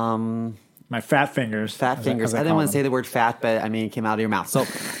My fat fingers. fat fingers, I didn't want to say the word fat, but I mean, it came out of your mouth. So,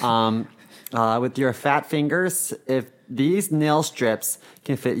 with your fat fingers, if these nail strips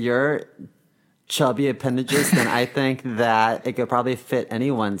can fit your chubby appendages, then I think that it could probably fit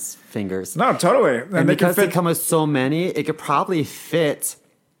anyone's fingers. No, totally. And they can because they fit. come with so many, it could probably fit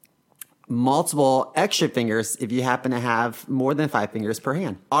multiple extra fingers if you happen to have more than 5 fingers per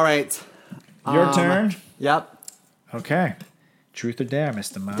hand. All right. Your turn. Yep. Okay. Truth or dare,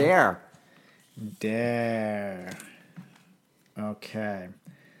 Mr. Mo? Dare. Dare. Okay.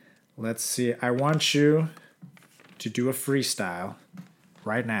 Let's see. I want you to do a freestyle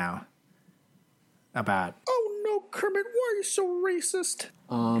right now about... Oh no, Kermit, why are you so racist?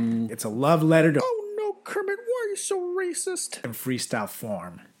 It's a love letter to... Oh no, Kermit, why are you so racist? in freestyle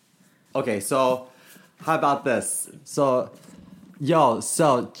form. Okay, so how about this? So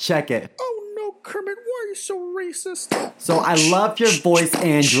check it. Oh no, Kermit, why are you so racist? So I love your voice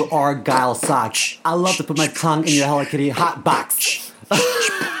and your Argyle socks. I love to put my tongue in your Hello Kitty hot box.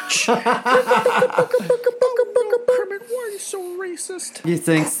 Kermit, why are you so racist? He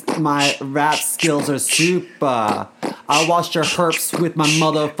thinks my rap skills are super. I wash your herps with my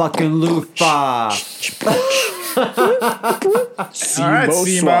motherfucking loofah. All right,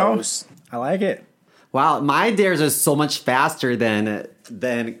 Simo. I like it. Wow, my dares are so much faster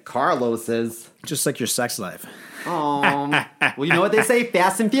than Carlos's. Just like your sex life. Well, you know what they say,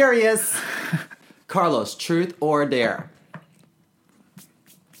 fast and furious. Carlos, truth or dare?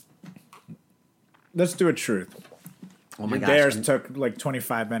 Let's do a truth. Oh my Your gosh. dares took like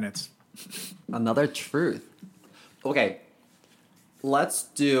 25 minutes. Another truth. Okay, let's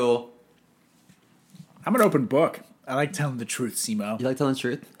do... I'm an open book. I like telling the truth, Simo. You like telling the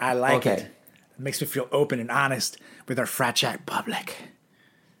truth? I like Okay. it. It makes me feel open and honest with our FratChat public.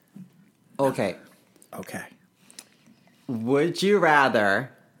 Okay. Okay. Would you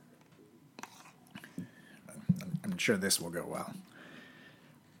rather... I'm sure this will go well.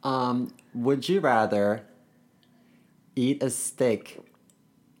 Would you rather eat a steak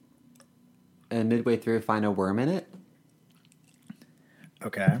and midway through find a worm in it?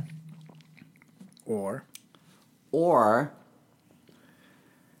 Okay. Or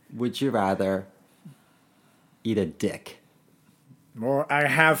would you rather eat a dick? I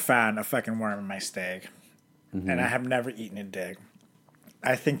have found a fucking worm in my steak. And I have never eaten a dick.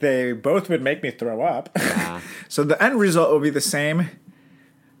 I think they both would make me throw up. Yeah. So the end result will be the same.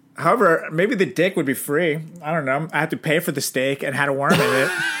 However, maybe the dick would be free. I don't know. I have to pay for the steak and had a worm in it.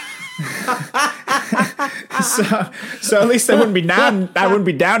 so at least I wouldn't be down. I wouldn't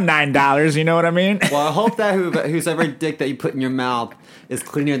be down $9. You know what I mean? Well, I hope that whose ever dick that you put in your mouth is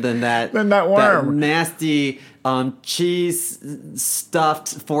cleaner than that worm. that nasty cheese stuffed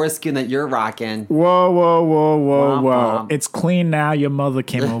foreskin that you're rocking. Whoa! Womp. It's clean now. Your mother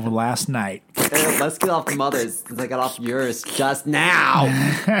came over last night. Hey, let's get off the mothers since I got off yours just now.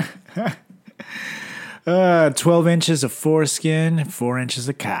 12 inches of foreskin, 4 inches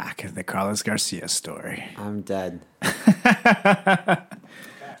of cock. The Carlos Garcia story. I'm dead. I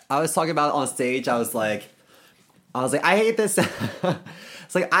was talking about it on stage. I was like, I hate this.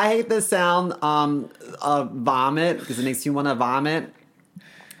 It's like, I hate the sound of vomit because it makes you want to vomit.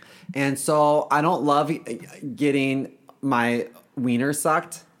 And so I don't love getting my wiener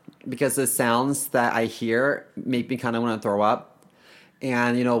sucked because the sounds that I hear make me kind of want to throw up.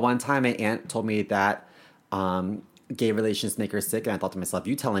 And, you know, one time my aunt told me that gay relations make her sick. And I thought to myself,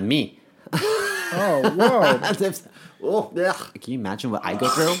 you telling me? Oh, whoa. Oh, ugh. Can you imagine what I go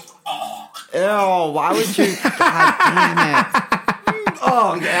through? Ew, why would you? God damn it.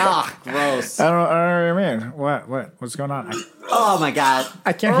 Oh, yeah, gross. I don't know what you mean. What's going on? Oh my God.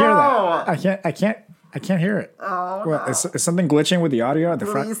 I can't hear that. I can't hear it. Oh, What, is something glitching with the audio at the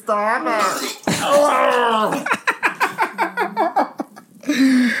front? Please stop it.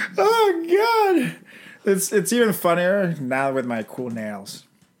 Oh God. It's even funnier now with my cool nails.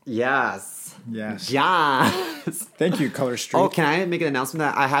 Yes. Yes. Yes. Thank you, Color Street. Oh, can I make an announcement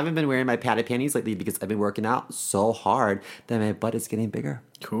that I haven't been wearing my padded panties lately because I've been working out so hard that my butt is getting bigger.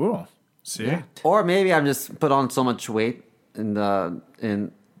 Cool. See? Yeah. Or maybe I'm just put on so much weight in the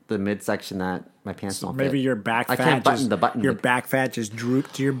midsection that my pants don't fit. Maybe your back fat. I can't button the button. Your back fat just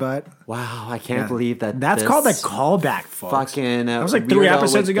drooped to your butt. Wow, I can't believe that. That's called a callback, folks. Fucking that was like 3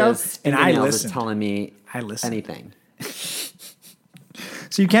 episodes ago, and I was listened. telling me listened. anything.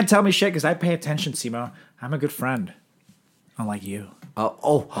 So you can't tell me shit because I pay attention, Simo. I'm a good friend, unlike you.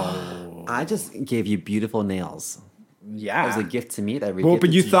 Oh. I just gave you beautiful nails. Yeah, It was a gift to me that well,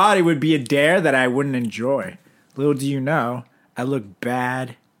 but you thought it would be a dare that I wouldn't enjoy. Little do you know, I look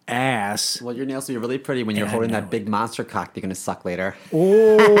bad ass. Well, your nails will be really pretty when you're And I holding know that big monster cock you're going to suck later.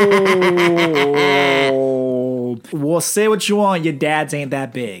 Oh. Well, say what you want. Your dad's ain't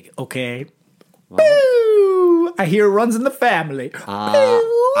that big, okay? Boo! I hear it runs in the family.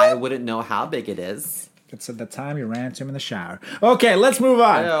 I wouldn't know how big it is. It's at the time you ran to him in the shower. Okay, let's move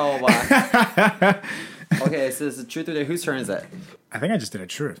on. Okay, so this is truth or dare. Whose turn is it? I think I just did a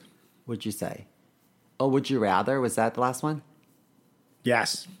truth. What'd you say? Oh, would you rather? Was that the last one?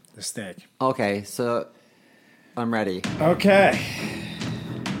 Yes, the steak. Okay, so I'm ready. Okay.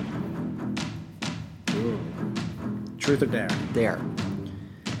 Truth or dare? Dare.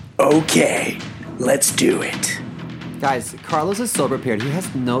 Okay, let's do it. Guys, Carlos is so prepared. He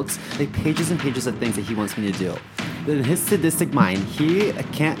has notes, like pages and pages of things that he wants me to do. In his sadistic mind, he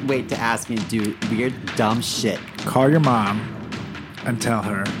can't wait to ask me to do weird, dumb shit. Call your mom and tell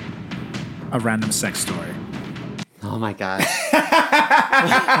her a random sex story. Oh my God.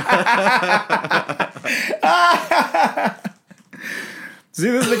 See,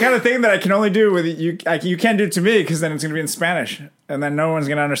 this is the kind of thing that I can only do with you. You can't do it to me because then it's going to be in Spanish, and then no one's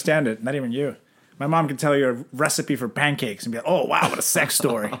going to understand it. Not even you. My mom can tell you a recipe for pancakes and be like, "Oh wow, what a sex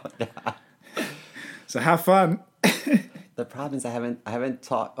story!" Yeah. So have fun. The problem is I haven't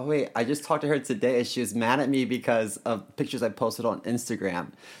talked. Oh wait, I just talked to her today, and she was mad at me because of pictures I posted on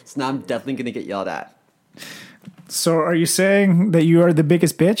Instagram. So now I'm definitely going to get yelled at. So are you saying that you are the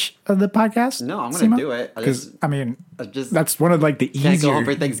biggest bitch of the podcast? No, I'm going to do it. Because that's one of like the easier. Can't go home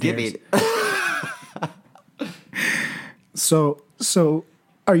for Thanksgiving. So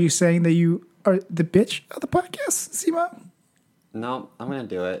are you saying that you are the bitch of the podcast, Sima? No, I'm going to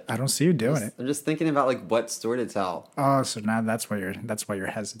do it. I don't see you doing it. I'm just thinking about like what story to tell. Oh, so now that's why you're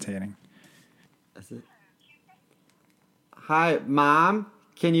hesitating. Is it? Hi, Mom.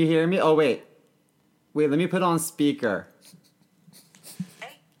 Can you hear me? Oh wait, let me put on speaker.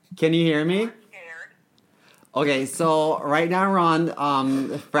 Can you hear me? Okay, so right now we're on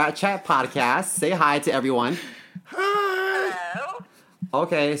FratChat Podcast. Say hi to everyone. Hi. Hello?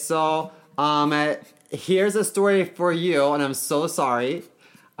 Okay, so here's a story for you, and I'm so sorry.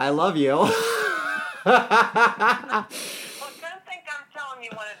 I love you. Well, don't think I'm telling you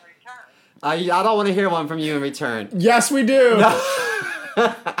one in return. I don't want to hear one from you in return. Yes, we do.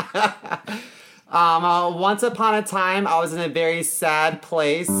 Once upon a time, I was in a very sad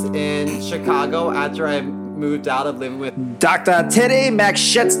place in Chicago after I moved out of living with Dr. Teddy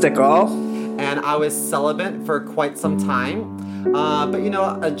McShitstickle. and I was celibate for quite some time. But you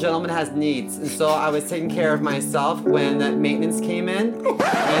know, a gentleman has needs, and so I was taking care of myself when maintenance came in and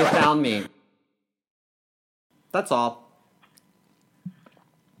they found me. That's all.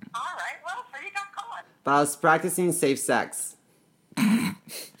 All right, well, so you got caught. But I was practicing safe sex. You gotta know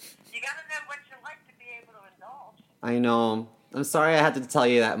what you like to be able to indulge. I know. I'm sorry I had to tell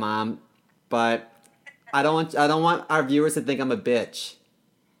you that, Mom, but I don't want our viewers to think I'm a bitch.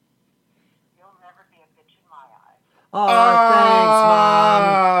 You'll never be a bitch in my eyes. Oh,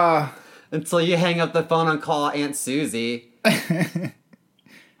 thanks, Mom. Until you hang up the phone and call Aunt Susie. No, I'm not,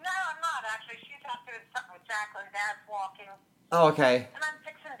 actually. She's out doing something with Jacqueline. Dad's walking. Oh, okay. And I'm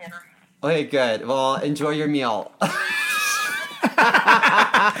fixing dinner. Okay, good. Well, enjoy your meal.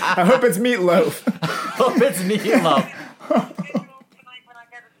 I hope it's meatloaf. Hope it's meatloaf. Tonight when I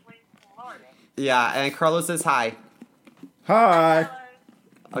go to sleep in the morning. Yeah, and Carlos says hi. Hi.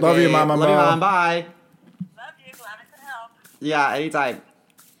 Okay, Love you, Mama. Love you, Mom. Bye. Love you. Glad I could help. Yeah, anytime.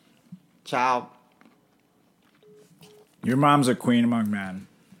 Ciao. Your mom's a queen among men.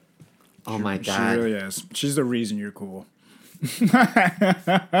 Oh my She God. really is. She's the reason you're cool.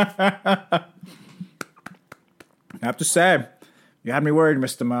 I have to say, you had me worried,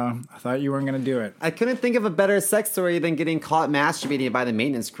 Mr. Mo. I thought you weren't going to do it. I couldn't think of a better sex story than getting caught masturbating by the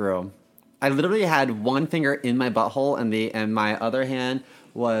maintenance crew. I literally had one finger in my butthole and my other hand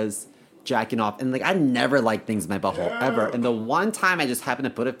was jacking off. And like I never liked things in my butthole ever. And the one time I just happened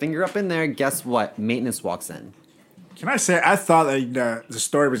to put a finger up in there, guess what? Maintenance walks in. Can I say, I thought that the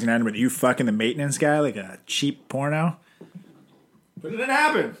story was going to end with you fucking the maintenance guy, like a cheap porno. But it didn't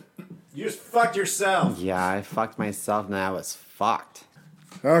happen. You just fucked yourself. Yeah, I fucked myself and I was fucked.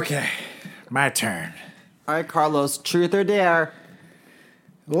 Okay, my turn. All right, Carlos, truth or dare?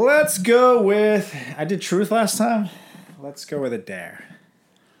 Let's go with, I did truth last time. Let's go with a dare.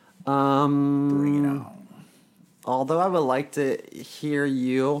 Bring it on. Although I would like to hear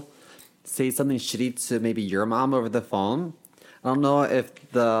you say something shitty to maybe your mom over the phone, I don't know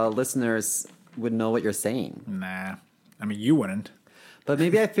if the listeners would know what you're saying. Nah, I mean, you wouldn't. But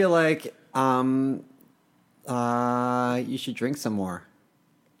maybe I feel like you should drink some more.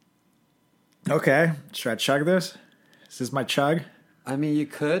 Okay, should I chug this? Is this my chug? I mean, you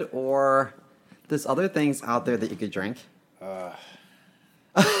could, or there's other things out there that you could drink. I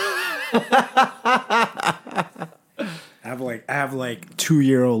have like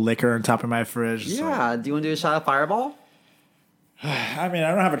 2-year-old liquor on top of my fridge. Yeah, do you want to do a shot of Fireball? I mean, I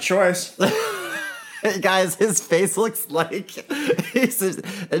don't have a choice. Guys, his face looks like he's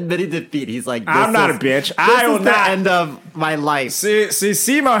admitting defeat. He's like, I'm not a bitch. This I will is the not. end of my life. See,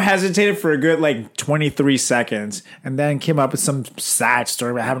 Simo hesitated for a good 23 seconds, and then came up with some side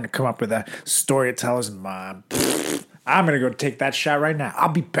story about having to come up with a story to tell his mom. I'm gonna go take that shot right now. I'll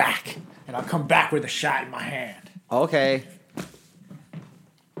be back, and I'll come back with a shot in my hand. Okay.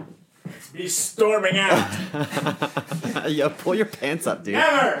 be storming out. Yo, pull your pants up, dude.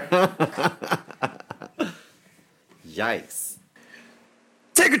 Never. Yikes.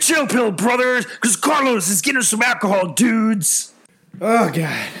 Take a chill pill, brothers, because Carlos is getting some alcohol, dudes. Oh,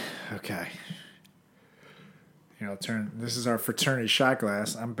 God. Okay. This is our fraternity shot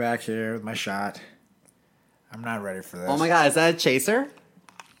glass. I'm back here with my shot. I'm not ready for this. Oh my God, is that a chaser?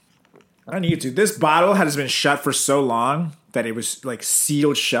 I need to. This bottle has been shut for so long that it was like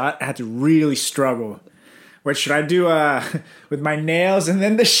sealed shut. I had to really struggle. What should I do with my nails and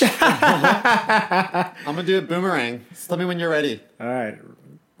then the shot? I'm going to do a boomerang. Just tell me when you're ready. All right.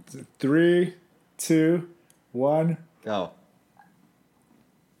 3, 2, 1. Go.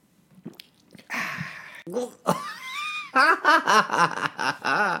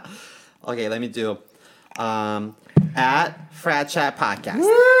 Okay, let me do at FratChat Podcast.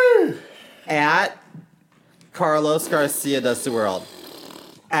 Woo! At Carlos Garcia Does the World.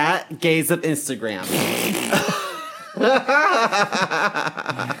 At Gaze of Instagram.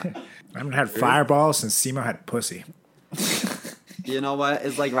 I haven't had Fireball since Simo had pussy. You know what?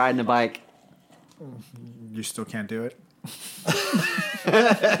 It's like riding a bike. You still can't do it?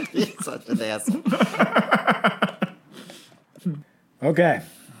 You're such an asshole. Okay.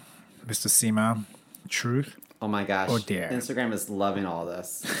 Mr. Simo, truth? Oh my gosh. Oh dear. Instagram is loving all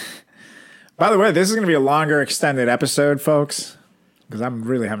this. By the way, this is going to be a longer extended episode, folks, because I'm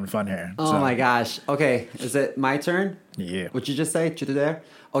really having fun here. Oh my gosh. Okay, is it my turn? Yeah. What'd you just say? Truth or dare?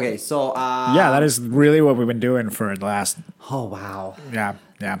 Okay, so yeah, that is really what we've been doing for the last. Oh wow. Yeah.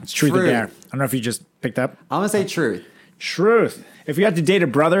 It's truth or dare. I don't know if you just picked up. I'm gonna say truth. Truth. If you had to date a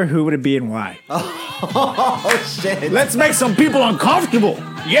brother, who would it be and why? Oh shit. Let's make some people uncomfortable.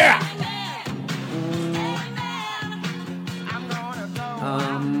 Yeah.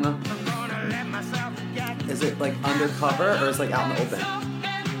 Is it like undercover or is it like out in the open?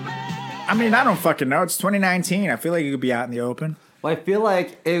 I mean, I don't fucking know. It's 2019. I feel like you could be out in the open. Well, I feel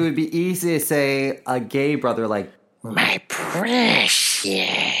like it would be easy to say a gay brother like, My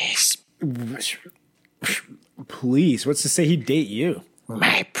precious. Please, what's to say he'd date you?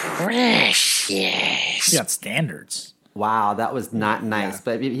 My precious. You got standards. wow, that was not nice,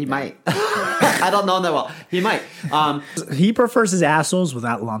 but he might. I don't know that well. He might. He prefers his assholes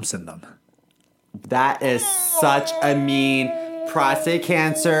without lumps in them. That is such a mean prostate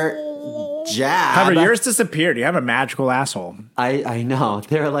cancer jab. However, yours disappeared. You have a magical asshole. I know.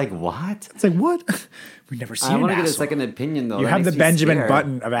 They're like, what? It's like, what? We've never seen I an want to get a asshole. second opinion, though. You That have the makes me Benjamin scared.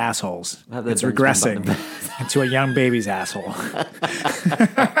 Button of assholes. I have the It's Benjamin regressing Button. into a young baby's asshole.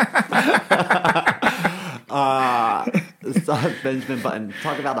 Stop, Benjamin Button.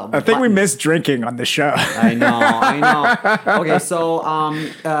 Talk about a I think we button. missed drinking on the show. I know. Okay, so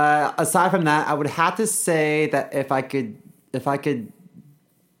aside from that, I would have to say that if I could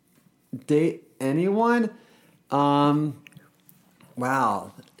date anyone, wow,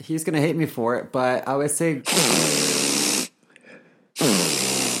 he's gonna hate me for it, but I would say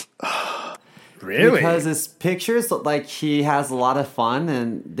Really? because his pictures look like he has a lot of fun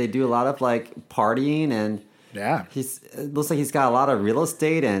and they do a lot of like partying and Yeah. it looks like he's got a lot of real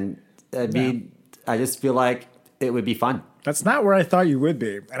estate and I just feel like it would be fun. That's not where I thought you would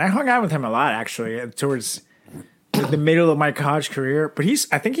be. And I hung out with him a lot, actually, towards the middle of my college career. But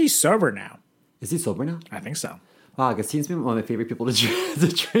I think he's sober now. Is he sober now? I think so. Wow, because he's been one of my favorite people to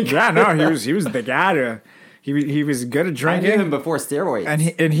drink. Yeah, no, he was the guy he was good at I drinking. knew him before steroids.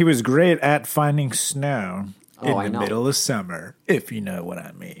 And he was great at finding snow I in the know. middle of summer, if you know what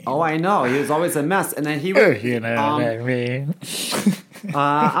I mean. Oh, I know. He was always a mess. And then he would, If you know what I mean.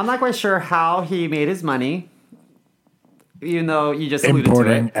 I'm not quite sure how he made his money, even though you just alluded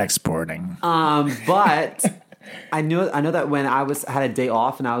Importing, to it. exporting. But I know that when I had a day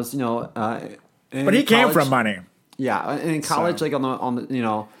off and I was, But he came from money. Yeah, in college, So. like on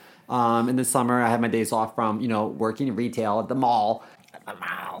the in the summer, I had my days off from working retail at the mall.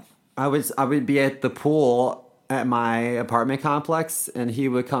 I would be at the pool at my apartment complex, and he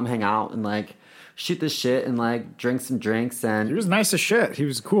would come hang out and like shoot the shit and like drink some drinks, He and was nice as shit. He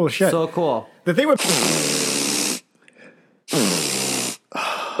was cool as shit. so cool. The thing with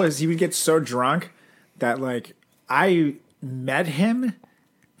was he would get so drunk that like I met him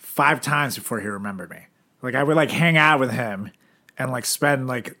 5 times before he remembered me. Like I would like hang out with him and like spend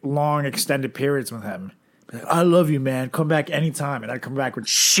like long extended periods with him. Be like, I love you, man. Come back anytime. And I'd come back with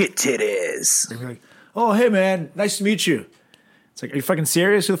Shit titties. They'd be like, oh, hey, man, nice to meet you. It's like, are you fucking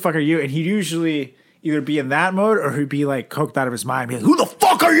serious? Who the fuck are you? And he'd usually either be in that mode or he'd be like coked out of his mind. Be like, who the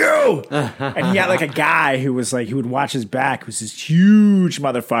fuck are you? And he had like a guy who was like, he would watch his back, who was this huge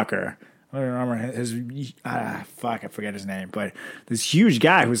motherfucker. I don't remember his. Fuck, I forget his name. But this huge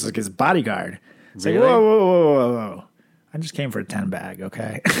guy who's like his bodyguard. It's Really? like, whoa. I just came for a 10 bag,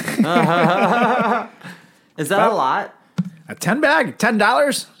 okay? Is that a lot? A 10 bag?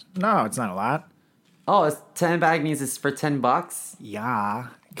 $10? No, it's not a lot. Oh, it's 10 bag means it's for $10? Yeah. I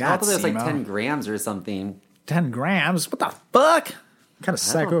God, thought it was like Simo. 10 grams or something. 10 grams? What the fuck? What kind of I don't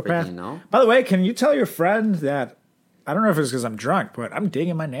psychopath? freaking know. By the way, can you tell your friend that, I don't know if it's because I'm drunk, but I'm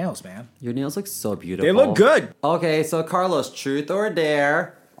digging my nails, man. Your nails look so beautiful. They look good. Okay, so Carlos, truth or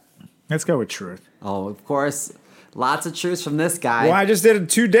dare? Let's go with truth. Oh, of course. Lots of truths from this guy. Well, I just did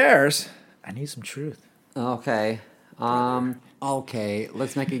 2 dares. I need some truth. Okay. Okay,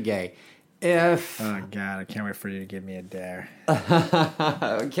 let's make it gay. If Oh, God, I can't wait for you to give me a dare.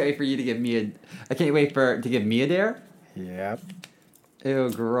 I can't wait for you to give me a. I can't wait to give me a dare. Yep. Ew,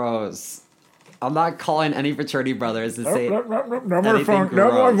 gross. I'm not calling any fraternity brothers to say No more anything phone.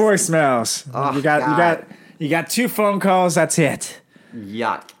 No more gross. voicemails. Oh, You got 2 phone calls. That's it.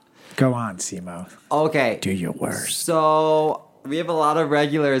 yuck. Go on, Simo. Okay. Do your worst. So we have a lot of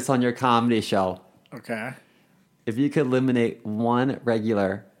regulars on your comedy show. Okay. If you could eliminate one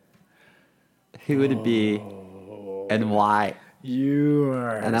regular, who would it be and why? You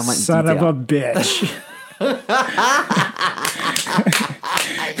are And I a went son detail. of a bitch.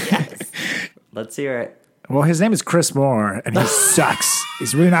 Let's hear it. Well, his name is Chris Moore, and he sucks.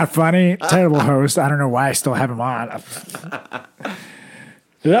 He's really not funny. Terrible host. I don't know why I still have him on.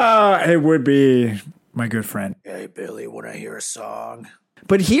 It would be my good friend. Hey, Billy, when I hear a song.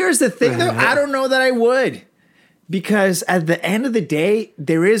 But here's the thing, though. I don't know that I would. Because at the end of the day,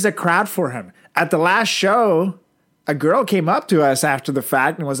 there is a crowd for him. At the last show, a girl came up to us after the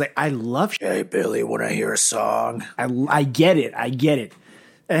fact and was like, I love Hey, Billy, when I hear a song. I get it.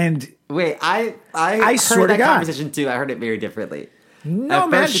 And Wait, I swear heard to that God. conversation too. I heard it very differently. no, At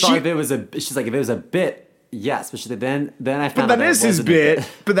man, first she thought if it was she's like, if it was a bit, yes. But then I but found out that is it his wasn't a bit,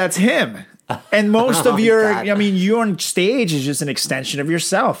 but that's him. And most of your, God. I mean, you on stage is just an extension of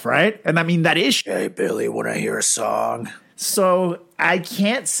yourself, right? And I mean, that is. Hey, Billy, when I hear a song. So I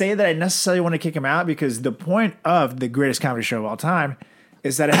can't say that I necessarily want to kick him out because the point of the greatest comedy show of all time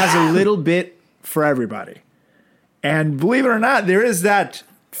is that it has a little bit for everybody. And believe it or not, there is that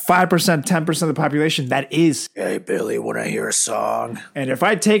 5%, 10% of the population that is. Hey, Billy, when I hear a song. And if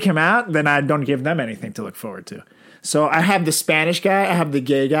I take him out, then I don't give them anything to look forward to. So I have the Spanish guy, I have the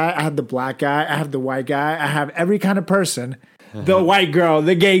gay guy, I have the black guy, I have the white guy, I have every kind of person. The white girl,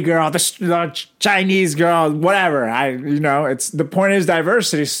 the gay girl, the Chinese girl, whatever. It's the point is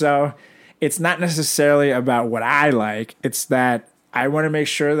diversity. So it's not necessarily about what I like. It's that I want to make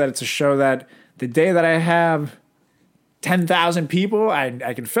sure that it's a show that the day that I have 10,000 people,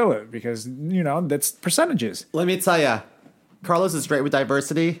 I can fill it because, that's percentages. Let me tell you, Carlos is great with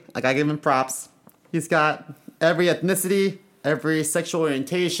diversity. Like, I give him props. He's got every ethnicity, every sexual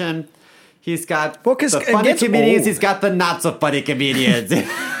orientation. He's got Well, 'cause the it funny gets comedians. old. He's got the not so funny comedians.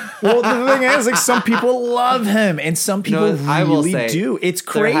 Well, the thing is, like, some people love him and some people I will really say, do. It's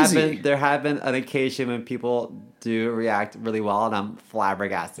crazy. There have been an occasion when people do react really well, and I'm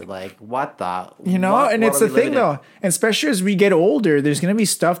flabbergasted. Like, what the? And what it's are the we thing, living in? though. And especially as we get older, there's going to be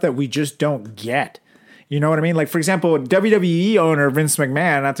stuff that we just don't get. You know what I mean? Like, for example, WWE owner Vince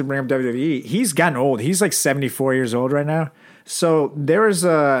McMahon, not to bring up WWE, he's gotten old. He's like 74 years old right now. So there's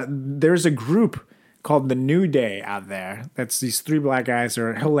a group called The New Day out there. That's these 3 black guys that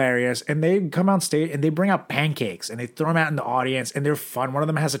are hilarious. And they come on stage and they bring out pancakes and they throw them out in the audience and they're fun. One of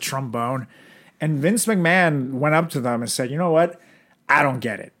them has a trombone. And Vince McMahon went up to them and said, you know what? I don't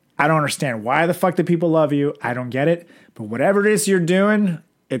get it. I don't understand. Why the fuck do people love you? I don't get it. But whatever it is you're doing,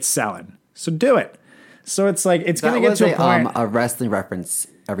 it's selling. So do it. So it's like, it's going to get to a point. A wrestling reference,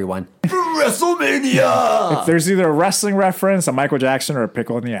 everyone. WrestleMania! If there's either a wrestling reference, a Michael Jackson, or a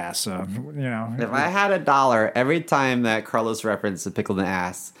pickle in the ass. So, If I had $1 every time that Carlos referenced a pickle in the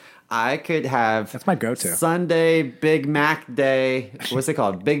ass, I could have. That's my go-to. Sunday, Big Mac Day. What's it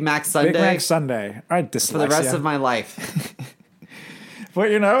called? Big Mac Sunday? Big Mac Sunday. All right, dyslexia. For the rest of my life. But,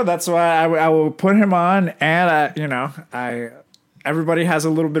 that's why I will put him on. And, everybody has a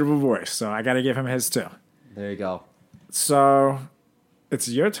little bit of a voice. So I got to give him his too. There you go. So it's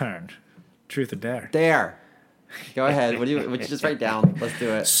your turn. Truth or dare. There. Go ahead. What you just write down? Let's do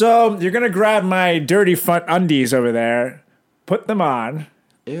it. So you're going to grab my dirty front undies over there, put them on,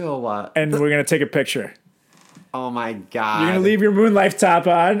 Ew. What? and we're going to take a picture. Oh my God. You're going to leave your Moonlife top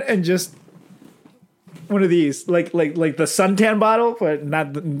on and just one of these, like the suntan bottle, but not.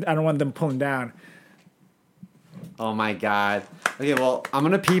 I don't want them pulling down. Oh my God. Okay, well, I'm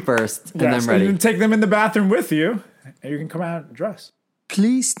going to pee first and Yes, then ready. and you can take them in the bathroom with you, and you can come out and dress.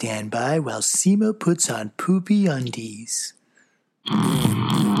 Please stand by while Simo puts on poopy undies.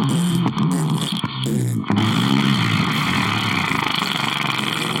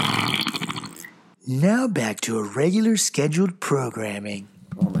 Now back to a regular scheduled programming.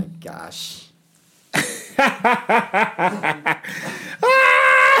 Oh my gosh. Too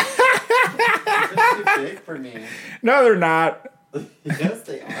big for me. No, they're not. Yes,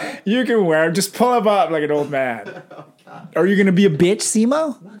 they are. You can wear them. Just pull them up like an old man. Are you going to be a bitch,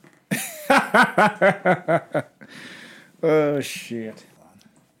 Simo? Oh, shit.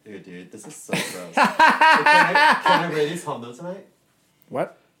 Dude, this is so gross. Can I wear these home though tonight?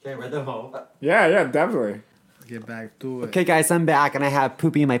 What? Can I wear them home? Yeah, definitely. Get back to it. Okay, guys, I'm back and I have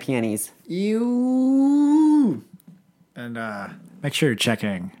poopy in my panties. Ew. And make sure you're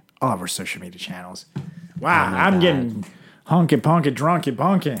checking all of our social media channels. Wow, I'm getting honky punky drunky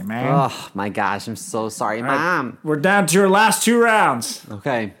punky, man. Oh my gosh, I'm so sorry, Mom. We're down to your last 2 rounds.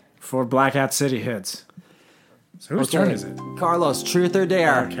 Okay. For Blackout City hits. So whose turn is it? Carlos, truth or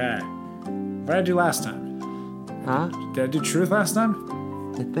dare? Okay. What did I do last time? Huh? Did I do truth last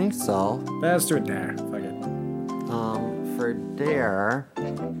time? I think so. Let's do a dare. Fuck it. For dare,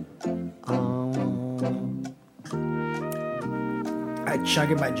 I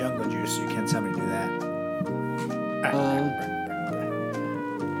chug in my jungle juice, so you can't tell me to do that.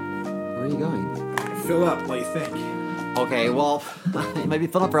 where are you going? Fill up. What do you think? Okay, well, it might be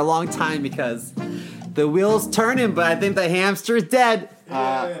filling up for a long time because the wheel's turning, but I think the hamster's dead.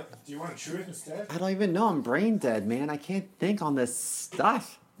 Do you want a truth instead? I don't even know. I'm brain dead, man. I can't think on this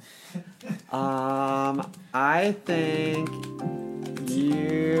stuff. I think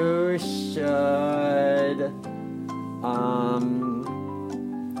you should,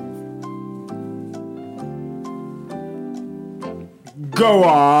 Go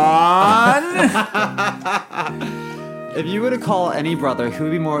on. if you were to call any brother, who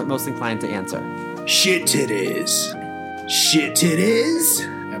would be most inclined to answer? Shit titties. Shit titties.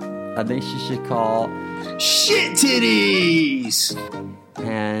 I think she should call Shit titties.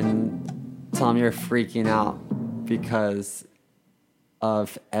 and tell him you're freaking out because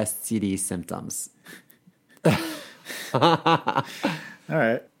of STD symptoms. All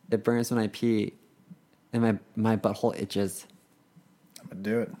right. It burns when I pee, and my butthole itches. I'm going to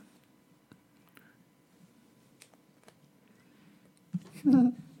do it.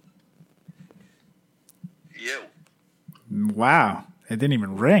 Yo. Wow. It didn't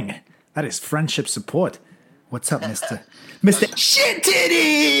even ring. That is friendship support. What's up, Mr. Shit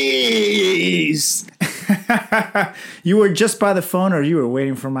titties. You were just by the phone or you were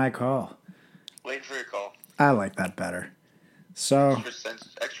waiting for my call? Waiting for your call. I like that better. So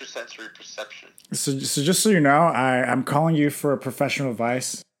Extrasensory perception. So just so you know, I'm calling you for professional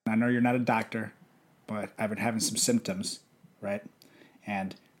advice. I know you're not a doctor, but I've been having some symptoms, right?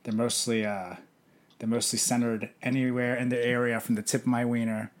 And they're mostly centered anywhere in the area from the tip of my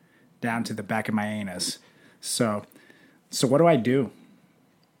wiener down to the back of my anus. So what do I do?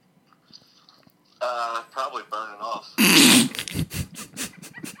 Probably burn it off.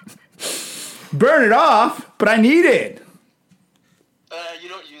 Burn it off? But I need it. You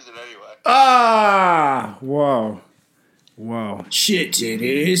don't use it anyway. Ah! Whoa. Shit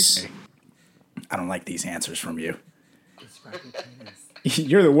titties. I don't like these answers from you.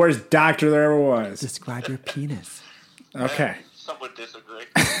 You're the worst doctor there ever was. Describe your penis. Okay. Some would disagree.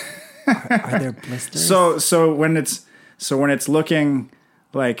 Are there blisters? So when it's looking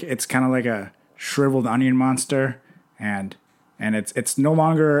like it's kind of like a shriveled onion monster, and it's no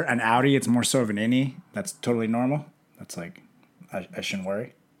longer an outie, it's more so of an innie. That's totally normal. That's like I shouldn't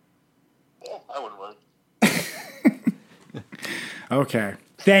worry. Well, I wouldn't worry. Okay.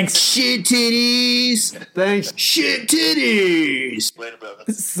 Thanks. Shit titties. Thanks. Shit titties. Later,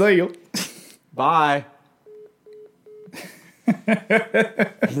 brother. See you. Bye.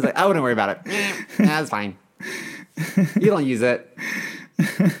 He's like, I wouldn't worry about it. That's fine. You don't use it.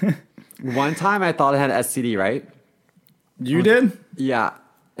 One time I thought I had STD, right? You did? Yeah.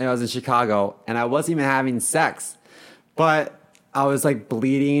 And I was in Chicago, and I wasn't even having sex. But I was like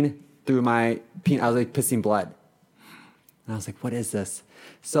bleeding through my penis. I was like pissing blood. And I was like, what is this?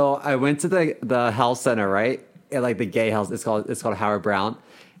 So I went to the health center, right? At like the gay health. It's called Howard Brown.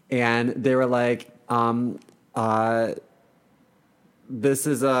 And they were like, this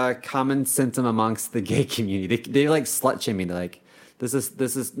is a common symptom amongst the gay community. They like slut shaming. They're like, this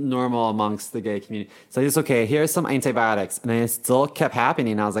is normal amongst the gay community. So it's okay. Here's some antibiotics. And it still kept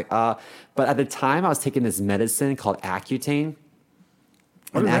happening. And I was like, but at the time I was taking this medicine called Accutane.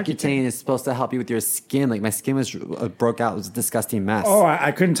 And Accutane is supposed to help you with your skin. Like my skin was broke out. It was a disgusting mess. Oh, I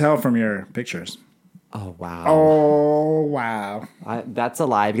couldn't tell from your pictures. Oh, wow. Oh, wow. That's a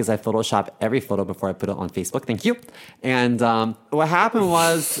lie because I Photoshop every photo before I put it on Facebook. Thank you. And what happened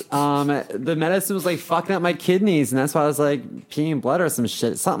was the medicine was like fucking up my kidneys. And that's why I was like peeing blood or some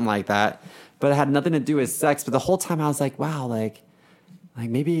shit, something like that. But it had nothing to do with sex. But the whole time I was like, wow, like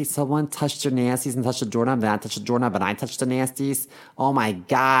maybe someone touched your nasties and touched the doorknob. Then I touched the doorknob and I touched the nasties. Oh my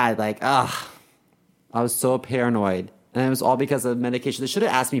God. Like, ugh. I was so paranoid. And it was all because of medication. They should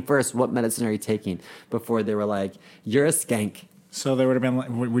have asked me first, what medicine are you taking? Before they were like, you're a skank. So they would have been like,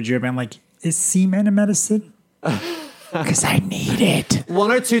 would you have been like, is semen a medicine? Because I need it.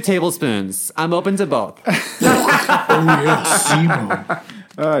 1 or 2 tablespoons. I'm open to both. Oh, yeah, semen.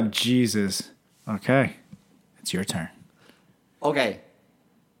 Oh, Jesus. Okay. It's your turn. Okay.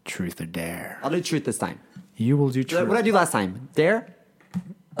 Truth or dare? I'll do truth this time. You will do truth. What did I do last time? Dare?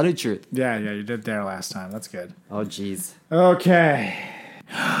 I'll do truth. Yeah, you did dare last time. That's good. Oh, jeez. Okay.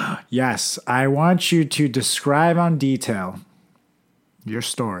 Yes, I want you to describe on detail your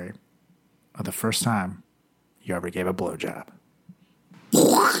story of the first time you ever gave a blowjob.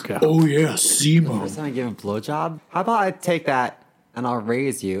 Go. Oh, yeah, Simo. First time I gave a blowjob? How about I take that and I'll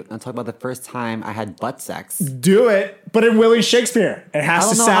raise you and talk about the first time I had butt sex? Do it, but in William Shakespeare. It has I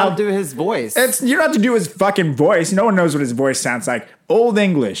don't to know sound. how to do his voice. You don't have to do his fucking voice. No one knows what his voice sounds like. Old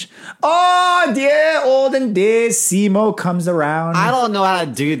English. Oh, dear olden days, Simo comes around. I don't know how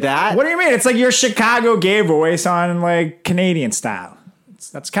to do that. What do you mean? It's like your Chicago gay voice on like Canadian style.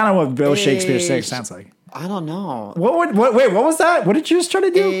 That's kind of what Bill Shakespeare sounds like. I don't know. Wait, what was that? What did you just try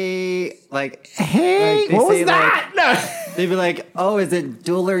to do? Hey, what they was say, that? No. They'd be like, oh, is it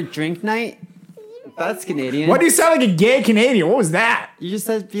dueler drink night? That's Canadian. Why do you sound like a gay Canadian? What was that? You just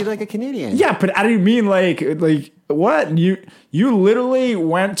said be like a Canadian. Yeah, but I didn't mean like what? You literally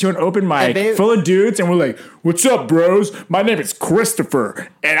went to an open mic full of dudes and were like, "What's up, bros? My name is Christopher,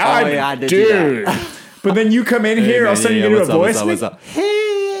 and I'm I a did dude." But then you come in here, all of a sudden you do a voice. What's up?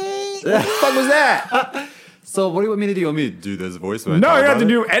 Hey, what the fuck was that? So what do you want me to do? You want me to do this voice? No, you don't have to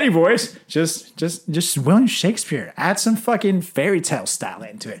do any voice. Just William Shakespeare. Add some fucking fairy tale style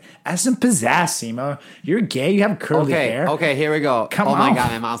into it. Add some pizzazz, Simo. You're gay. You have curly hair. Okay, here we go. Come on. Oh my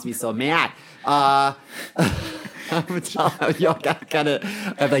God, my mom's be so mad. I'm y'all gotta.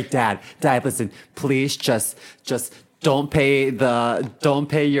 I'm like, Dad, listen, please just don't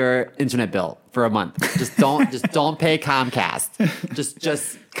pay your internet bill for a month. Just don't pay Comcast.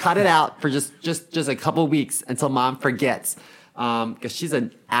 Just cut it out for just a couple weeks until Mom forgets, because she's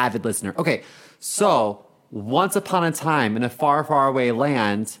an avid listener. Okay, so once upon a time in a far, far away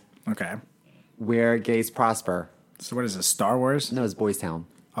land, Okay. where gays prosper. So what is this, Star Wars? No, it's Boys Town.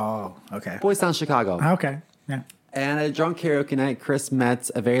 Oh, okay. Boys Town, Chicago. Okay. Yeah. And at a drunk karaoke night, Chris met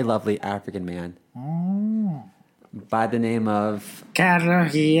a very lovely African man by the name of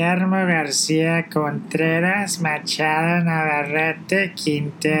Carlos Guillermo Garcia Contreras Machado Navarrete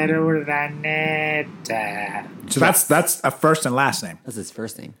Quintero Urdaneta. So that's a first and last name. That's his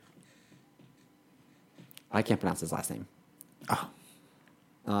first name. I can't pronounce his last name.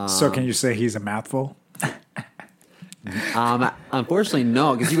 So can you say he's a mouthful? Unfortunately,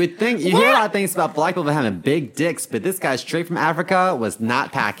 no, because you would think you hear a lot of things about black people having big dicks, but this guy straight from Africa was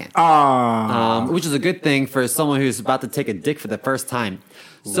not packing. Which is a good thing for someone who's about to take a dick for the first time.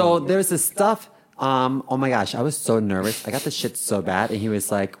 So there's this stuff. Oh my gosh, I was so nervous. I got the shit so bad, and he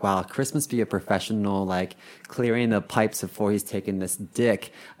was like, "Wow, Chris must be a professional, like clearing the pipes before he's taking this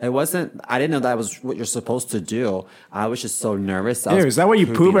dick." It wasn't. I didn't know that was what you're supposed to do. I was just so nervous. Dude, is that what you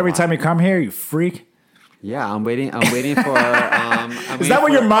poop every time you come here, you freak? Yeah, I'm waiting for. Is that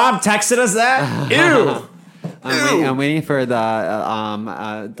what your mom texted us that? Ew. I'm waiting for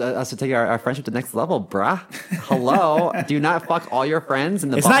us to take our friendship to the next level, bruh. Hello, do not fuck all your friends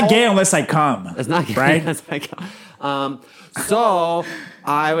in the. It's butthole. not gay unless I come. It's not gay right? unless I come. So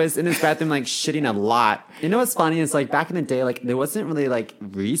I was in this bathroom like shitting a lot. You know what's funny is like back in the day, like there wasn't really like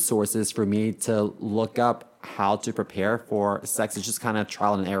resources for me to look up how to prepare for sex. It's just kind of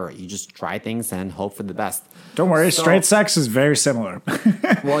trial and error. You just try things and hope for the best. Don't worry, straight sex is very similar.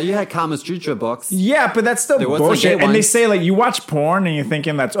 Well, you had Kama Sutra books. Yeah, but that's still bullshit. And they say like you watch porn and you're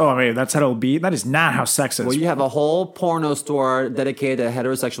thinking that's maybe that's how it'll be. That is not how sex is. Well, you have a whole porno store dedicated to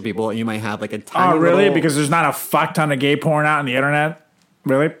heterosexual people, and you might have like a tiny. Oh, really? little... Because there's not a fuck ton of gay porn out on the internet.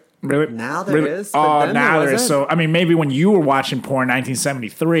 Really? Now there is. Oh, now there is. So, I mean, maybe when you were watching porn in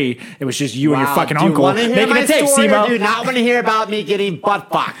 1973, it was just you and your fucking uncle making a tape, Simo. Do you not want to hear about me getting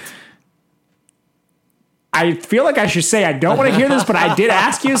butt fucked? I feel like I should say I don't want to hear this, but I did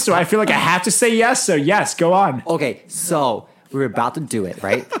ask you, so I feel like I have to say yes. So, yes, go on. Okay, so we were about to do it,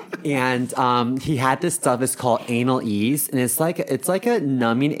 right? And he had this stuff. It's called anal ease, and it's like a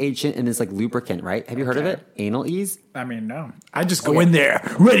numbing agent, and it's like lubricant, right? Have you heard of it? Anal ease. I mean, no. I just go in there,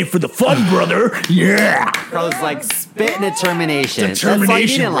 ready for the fun, brother. Yeah. Carlos like spit and determination.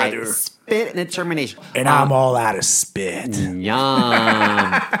 Determination, That's all you brother. like. Spit and determination. And I'm all out of spit.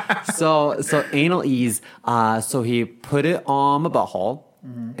 Yum. so anal ease. So he put it on my butthole.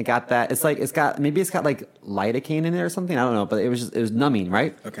 It got that. It's got like lidocaine in it or something. I don't know, but it was numbing,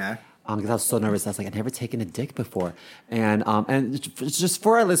 right? Okay. Because I was so nervous. I was like, I'd never taken a dick before. And just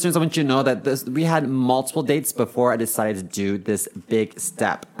for our listeners, I want you to know that we had multiple dates before I decided to do this big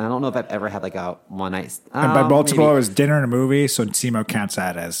step. And I don't know if I've ever had like a one night. And by multiple, it was dinner and a movie, so Simo counts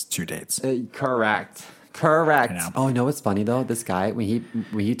that as 2 dates. Correct. Oh, you know what's funny though? This guy, when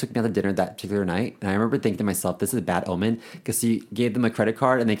he took me out to dinner that particular night, and I remember thinking to myself, this is a bad omen, because he gave them a credit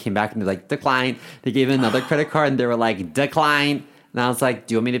card and they came back and they're like, decline. They gave him another credit card and they were like, decline. And I was like,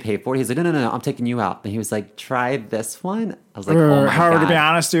 do you want me to pay for it? He's like, no, I'm taking you out. And he was like, try this one. I was like, oh my Howard, God. to be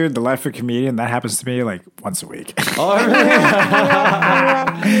honest, dude, the life of a comedian, that happens to me like once a week. Oh, really?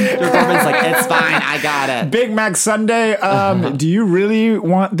 Your girlfriend's like, it's fine, I got it. Big Mac Sunday, do you really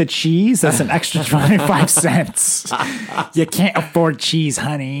want the cheese? That's an extra 25 cents. You can't afford cheese,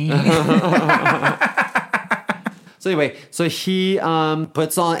 honey. So anyway, he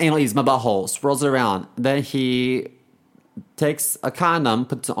puts on anal ease, my butthole, swirls it around. Then he takes a condom,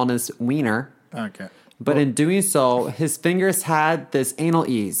 puts it on his wiener. Okay. But in doing so, his fingers had this anal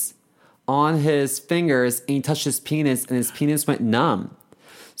ease on his fingers, and he touched his penis, and his penis went numb.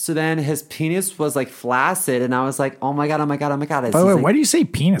 So then his penis was like flaccid, and I was like, oh my God. By the way, why do you say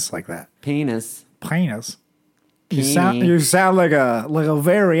penis like that? Penis. You sound like a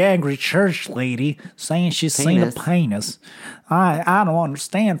very angry church lady saying she's seen a penis. I don't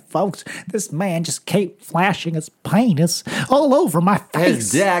understand, folks. This man just kept flashing his penis all over my face.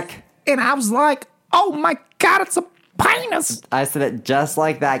 His dick. And I was like, oh my God, it's a penis. I said it just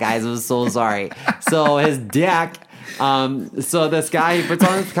like that, guys. I was so sorry. So his dick. So this guy, he puts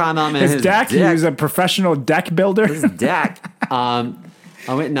on his condom, and his deck. He was a professional deck builder. His deck.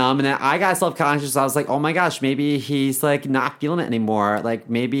 I went numb, and then I got self-conscious. I was like, oh my gosh, maybe he's like not feeling it anymore. Like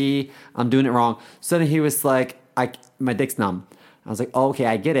maybe I'm doing it wrong. So then he was like, my dick's numb. I was like, oh, okay,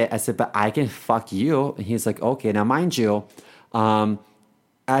 I get it. I said, but I can fuck you. And he's like, okay, now mind you,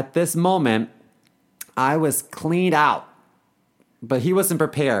 at this moment, I was cleaned out, but he wasn't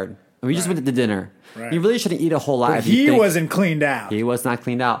prepared. And we just went to dinner. Right. You really shouldn't eat a whole lot. But he wasn't cleaned out. He was not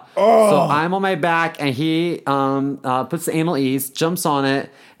cleaned out. Oh. So I'm on my back, and he puts the anal ease, jumps on it,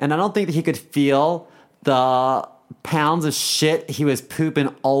 and I don't think that he could feel the pounds of shit he was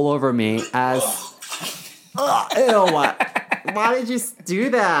pooping all over me as... Ew. Why did you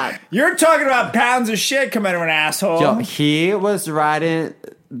do that? You're talking about pounds of shit coming out of an asshole. Yo, he was riding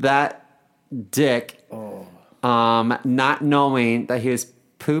that dick, not knowing that he was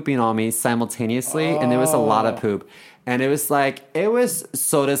pooping on me simultaneously, and there was a lot of poop, and it was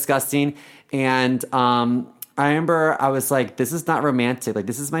so disgusting. And I remember I was like, this is not romantic, like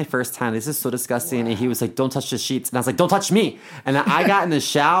this is my first time, this is so disgusting. And he was like, don't touch the sheets, and I was like, don't touch me. And then I got in the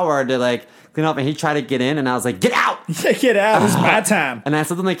shower to like clean up, and he tried to get in, and I was like, get out. Get out, this is my time. And I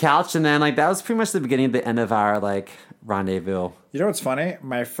slept on the couch, and then like that was pretty much the beginning of the end of our like rendezvous. You know what's funny?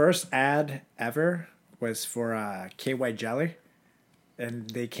 My first ad ever was for KY Jelly. And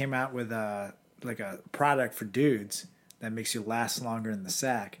they came out with a product for dudes that makes you last longer in the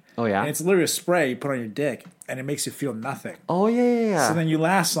sack. Oh, yeah? And it's literally a spray you put on your dick, and it makes you feel nothing. Oh, yeah. So then you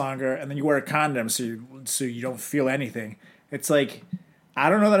last longer, and then you wear a condom so you don't feel anything. It's like, I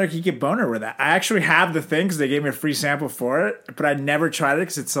don't know that I could get boner with that. I actually have the thing because they gave me a free sample for it, but I never tried it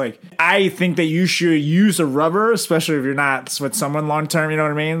because it's like, I think that you should use a rubber, especially if you're not with someone long term, you know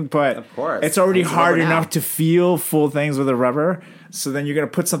what I mean? But of course, it's already hard enough to feel full things with a rubber. So then you're going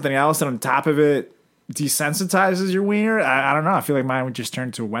to put something else, and on top of it, desensitizes your wiener. I don't know. I feel like mine would just turn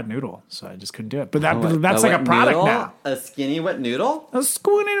into a wet noodle, so I just couldn't do it. But that's like a product noodle? now. A skinny wet noodle? A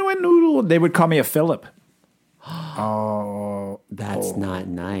skinny wet noodle. They would call me a Philip. That's not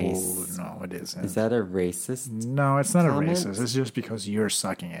nice. Oh, no, it isn't. Is that a racist? No, it's not comment? a racist. It's just because you're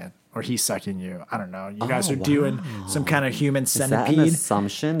sucking it. Or he's sucking you. I don't know. You guys are doing some kind of human centipede. Is that an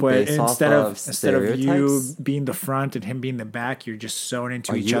assumption but based instead of of you being the front and him being the back, you're just sewing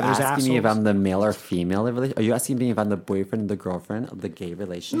into each other's assholes. Are you asking me if I'm the male or female? Are you asking me if I'm the boyfriend or the girlfriend of the gay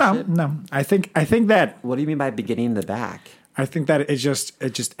relationship? No. I think that. What do you mean by beginning in the back? I think that it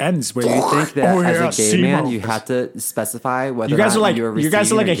just ends where you think that as a gay man you have to specify whether you guys are like you're you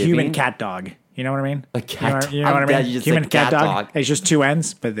guys are like a human giving? cat dog. You know what I mean? A cat You know what I dog. mean? You just Human said cat cat dog. dog. It's just two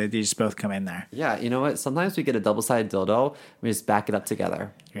ends, but they just both come in there. Yeah, you know what? Sometimes we get a double-sided dildo. We just back it up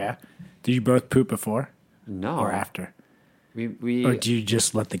together. Yeah. Did you both poop before No. or after? We Or do you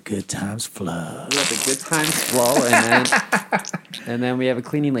just let the good times flow? let the good times flow, and then we have a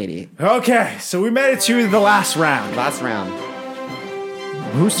cleaning lady. Okay, so we made it to the last round. Last round.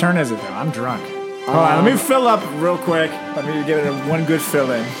 Whose turn is it though? I'm drunk. Hold on, let me fill up real quick. Let me give it one good fill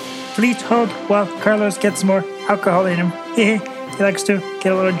in. Please hold while Carlos gets more alcohol in him. He likes to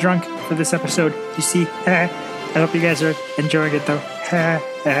get a little drunk for this episode. You see? I hope you guys are enjoying it though.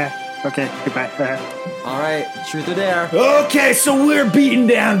 Okay, goodbye. All right, truth or dare. Okay, so we're beaten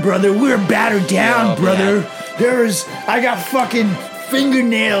down, brother. We're battered down, Oh, brother. man. I got fucking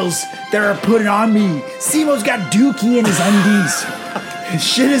fingernails that are put on me. Simo's got dookie in his undies.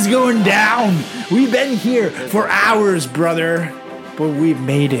 Shit is going down. We've been here for hours, brother. But we've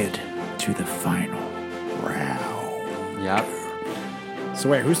made it to the final round. Yep. So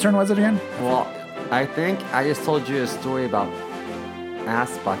wait, whose turn was it again? Well, I think I just told you a story about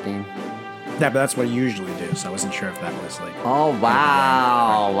ass fucking. Yeah, but that's what I usually do, so I wasn't sure if that was like... Oh,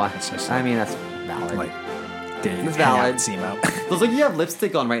 wow. It's just I mean, that's valid. like... Did It's valid. Simo. Looks like you have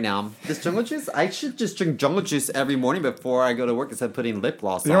lipstick on right now. This jungle juice? I should just drink jungle juice every morning before I go to work instead of putting lip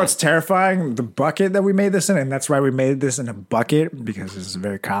gloss You on. know what's terrifying? The bucket that we made this in, and that's why we made this in a bucket, because this is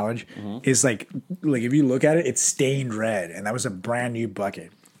very college, is like if you look at it, it's stained red, and that was a brand new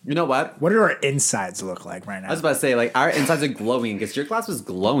bucket. You know what? What do our insides look like right now? I was about to say, like, our insides are glowing because your glass was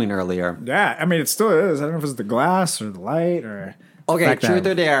glowing earlier. Yeah, I mean, it still is. I don't know if it's the glass or the light or... Okay, Fact truth that-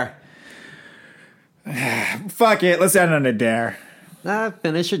 or dare? Fuck it, let's end on a dare.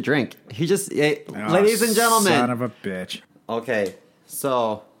 Finish your drink. Ladies and gentlemen. Son of a bitch. Okay,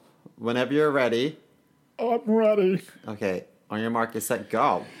 so whenever you're ready. I'm ready. Okay, on your mark, get set,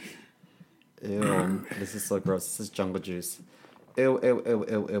 go. Ew, this is so gross. This is jungle juice. Ew, ew, ew,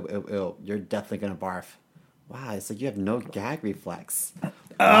 ew, ew, ew, ew. You're definitely gonna barf. Wow, it's like you have no gag reflex. Oh,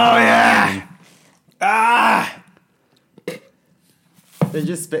 yeah. Did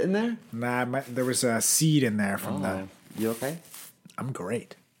you spit in there? Nah, there was a seed in there from the... You okay? I'm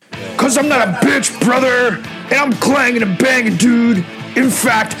great. Cause I'm not a bitch, brother. And I'm clanging and banging, dude. In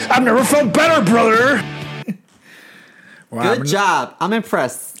fact, I've never felt better, brother. Wow, Good job. I'm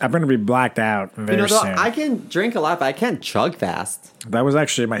impressed. I'm going to be blacked out very You know, though, soon. I can drink a lot, but I can't chug fast. That was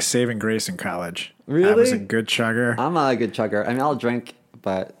actually my saving grace in college. I Really? was a good chugger. I'm not a good chugger. I mean, I'll drink,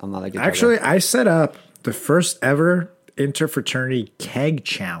 but I'm not a good Actually, chugger. I set up the first ever interfraternity keg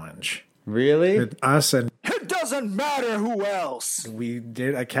challenge. Really? With us, and It doesn't matter who else. we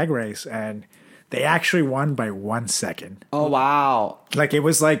did a keg race, and they actually won by 1 second. Oh, wow. Like, it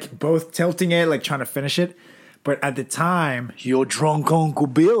was like both tilting it, like trying to finish it. But at the time, Your drunk Uncle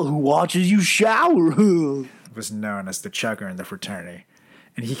Bill who watches you shower. was known as the chugger in the fraternity.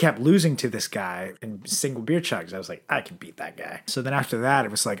 And he kept losing to this guy in single beer chugs. I was like, I can beat that guy. So then after that,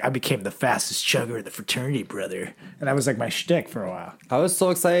 it was like, I became the fastest chugger in the fraternity, brother. And that was like my shtick for a while. I was so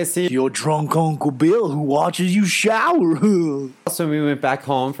excited to see Your drunk Uncle Bill who watches you shower. So we went back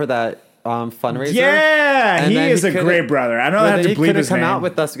home for that fundraiser. Yeah, And he then is he a couldn't- great brother. I know But I then have to he bleep couldn't his come name. out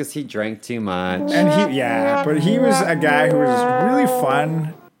with us because he drank too much. And he was a guy who was really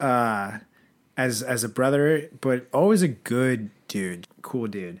fun as a brother, but always a good dude, cool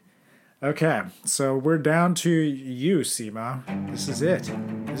dude. Okay, so we're down to you, Simo. This is it.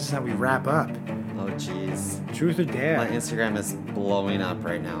 This is how we wrap up. Oh, jeez. Truth or My dare? Instagram is blowing up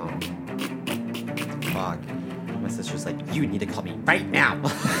right now. Fuck. My sister's like, you need to call me right now.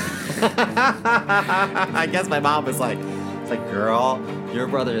 I guess my mom was like, it's like, girl, your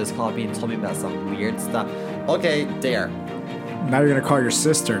brother just called me and told me about some weird stuff. Okay, dare. Now you're gonna call your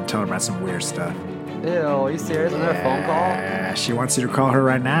sister and tell her about some weird stuff. Ew, are you serious? Another phone call? Yeah, she wants you to call her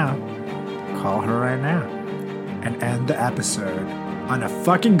right now. Call her right now. And end the episode on a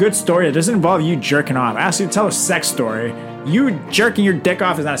fucking good story that doesn't involve you jerking off. I asked you to tell a sex story. You jerking your dick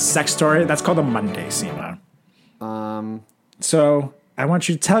off is not a sex story. That's called a Monday, Simo. So I want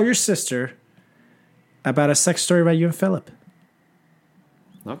you to tell your sister about a sex story about you and Philip.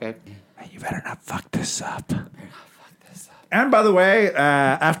 Okay. You better not fuck this up. And by the way,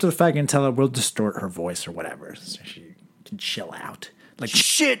 after the fact, you can tell her we'll distort her voice or whatever, so she can chill out. Like,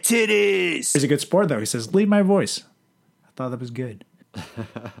 Shit titties. he's a good sport though. He says, "Leave my voice." I thought that was good.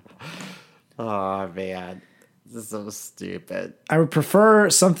 Oh, man. This is so stupid. I would prefer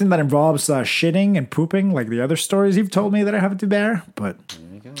something that involves shitting and pooping, like the other stories you've told me that I have to bear. But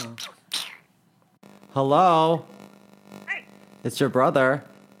There you go. Hello? Hey. It's your brother.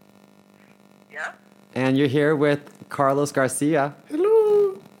 Yeah? And you're here with Carlos Garcia.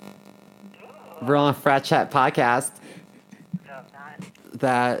 hello. We're on FratChat Podcast. No, I'm not.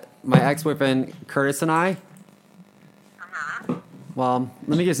 That my ex-boyfriend Curtis and I. Well,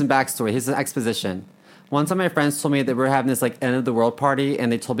 let me give some backstory. Here's an exposition. One time my friends told me that we were having this like end of the world party,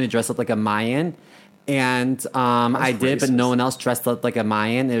 and they told me to dress up like a Mayan. And I did, but no one else dressed up like a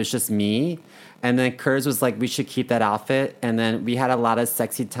Mayan. It was just me. And then Curtis was like, we should keep that outfit. And then we had a lot of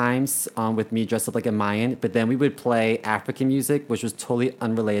sexy times with me dressed up like a Mayan. But then we would play African music, which was totally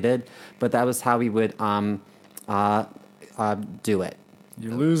unrelated. But that was how we would do it.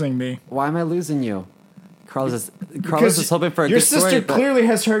 You're losing me. Why am I losing you? Carlos is hoping for a your good story. sister clearly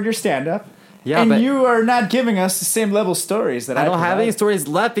has heard your stand-up. Yeah, and but you are not giving us the same level stories that I don't have provide. any stories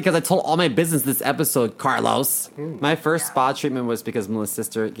left because I told all my business this episode, Carlos. My first spa treatment was because Melissa's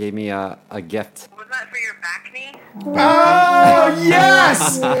sister gave me a gift. Was that for your back knee? Oh,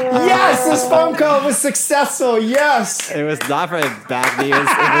 yes! Yes, this phone call was successful. Yes. It was not for a back knee. It was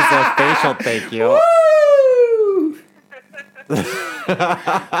a facial thank you. Woo!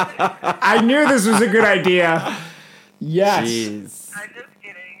 I knew this was a good idea. Yes. Jeez. I'm just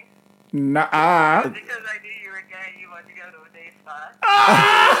kidding. Nuh-uh. Because I knew you were gay, you wanted to go to a day spa.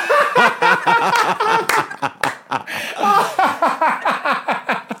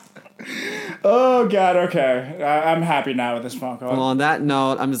 Oh, God, okay. I'm happy now with this phone call. Well, on that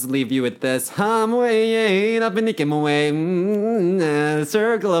note, I'm just gonna leave you with this. I'm way up and nicking my way.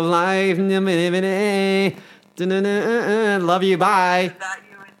 Circle of life. Love you. Bye. Is that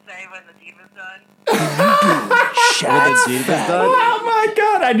you would say when the diva's done? Oh my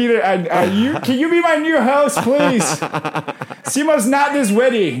God! I need it. Can you be my new host, please? Simo's not this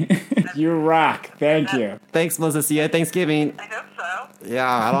witty. You rock. Thank you. Thanks, Melissa. See you at Thanksgiving. I hope so. Yeah,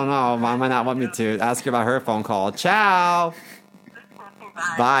 I don't know. Mom might not want me to. Ask her about her phone call. Ciao.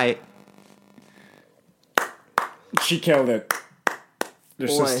 Bye. She killed it. Your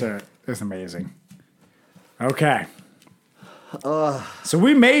Boy. sister is amazing. Okay. So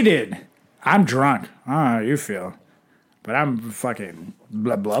we made it. I'm drunk. I don't know how you feel. But I'm fucking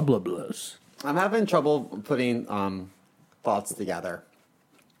blah, blah, blah, blahs. I'm having trouble putting thoughts together.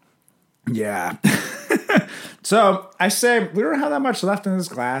 Yeah. So I say we don't have that much left in this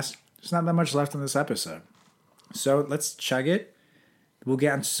glass. There's not that much left in this episode. So let's chug it. We'll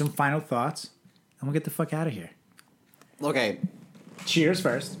get into some final thoughts. And we'll get the fuck out of here. Okay. Cheers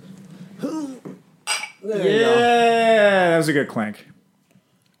first. There you go. That was a good clink.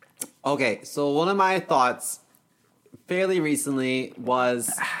 Okay, so one of my thoughts fairly recently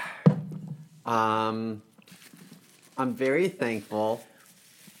was I'm very thankful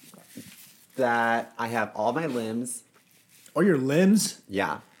that I have all my limbs. Oh, your limbs?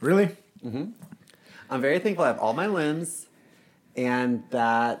 Yeah. Really? I'm very thankful I have all my limbs and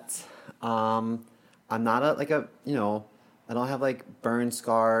that I'm not I don't have like burn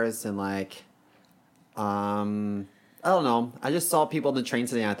scars and like I don't know. I just saw people on the train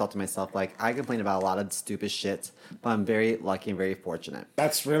today and I thought to myself, like, I complain about a lot of stupid shit, but I'm very lucky and very fortunate.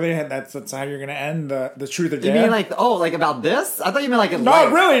 That's how you're gonna end the truth or dare? You mean like about this? I thought you meant like No,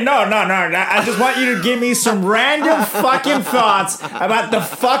 really, no. I just want you to give me some random fucking thoughts about the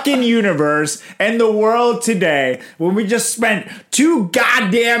fucking universe and the world today when we just spent 2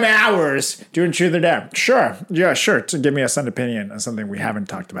 goddamn hours doing truth or dare. Sure. Yeah, sure. To give me a second opinion on something we haven't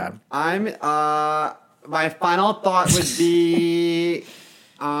talked about. My final thought would be,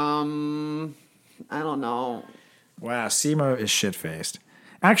 I don't know. Wow, Simo is shit-faced.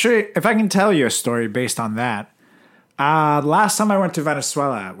 Actually, if I can tell you a story based on that, last time I went to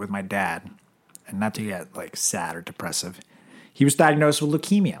Venezuela with my dad, and not to get like sad or depressive, he was diagnosed with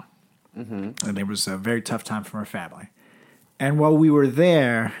leukemia. And it was a very tough time for our family. And while we were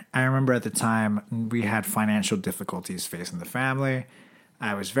there, I remember at the time we had financial difficulties facing the family.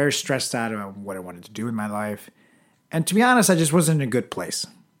 I was very stressed out about what I wanted to do in my life. And to be honest, I just wasn't in a good place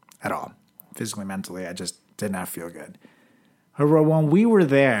at all. Physically, mentally, I just did not feel good. However, when we were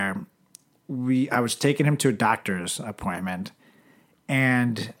there, I was taking him to a doctor's appointment.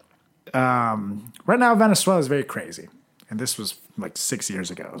 And right now, Venezuela is very crazy. And this was like 6 years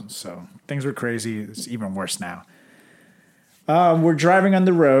ago. So things were crazy. It's even worse now. We're driving on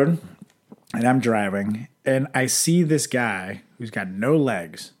the road, and I'm driving. And I see this guy who's got no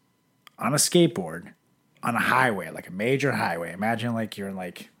legs on a skateboard on a highway, like a major highway. Imagine like you're in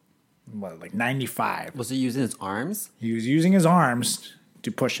like 95. Was he using his arms? He was using his arms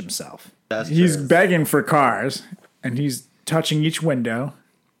to push himself. He's begging for cars, and he's touching each window.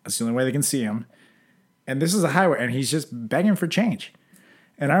 That's the only way they can see him. And this is a highway, and he's just begging for change.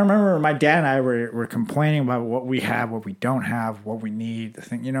 And I remember my dad and I were complaining about what we have, what we don't have, what we need. The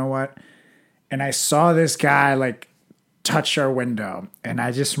thing, you know what? And I saw this guy like touched our window. And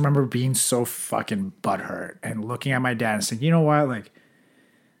I just remember being so fucking butthurt and looking at my dad and saying, you know what? Like,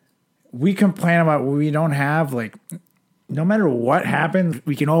 we complain about what we don't have. Like, no matter what happens,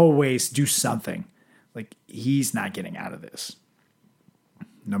 we can always do something. Like, he's not getting out of this.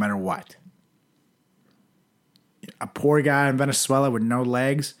 No matter what. A poor guy in Venezuela with no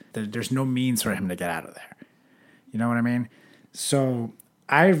legs, there's no means for him to get out of there. You know what I mean? So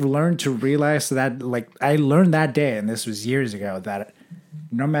I've learned to realize that, like, I learned that day, and this was years ago, that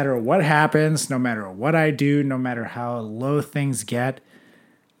no matter what happens, no matter what I do, no matter how low things get,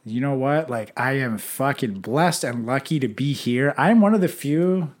 you know what? Like, I am fucking blessed and lucky to be here. I'm one of the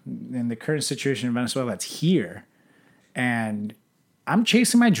few in the current situation in Venezuela that's here. And I'm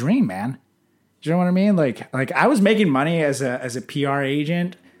chasing my dream, man. Do you know what I mean? Like I was making money as a PR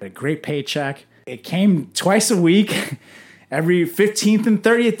agent, a great paycheck. It came twice a week, every 15th and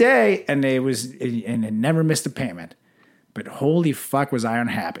 30th day, and it never missed a payment. But holy fuck was I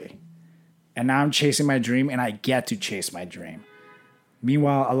unhappy. And now I'm chasing my dream, and I get to chase my dream.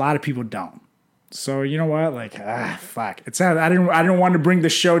 Meanwhile, a lot of people don't. So you know what? Like, fuck. It's sad. I didn't want to bring the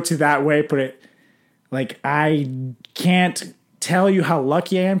show to that way, but I can't tell you how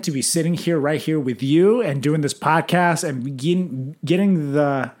lucky I am to be sitting here right here with you and doing this podcast and getting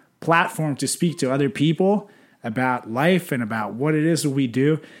the platform to speak to other people about life and about what it is that we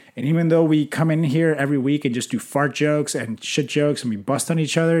do. And even though we come in here every week and just do fart jokes and shit jokes and we bust on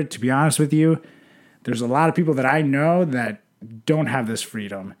each other, to be honest with you, there's a lot of people that I know that don't have this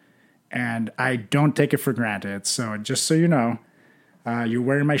freedom, and I don't take it for granted. So just so you know, you're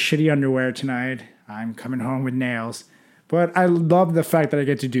wearing my shitty underwear tonight. I'm coming home with nails. But I love the fact that I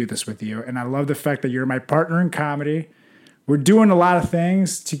get to do this with you, and I love the fact that you're my partner in comedy. We're doing a lot of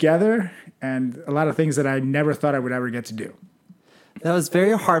things together, and a lot of things that I never thought I would ever get to do. That was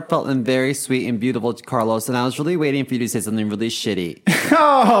very heartfelt and very sweet and beautiful, Carlos, and I was really waiting for you to say something really shitty.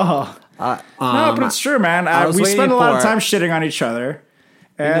 No, but it's true, man. We spend a lot of time shitting on each other.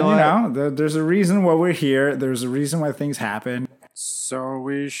 And, there's a reason why we're here. There's a reason why things happen. So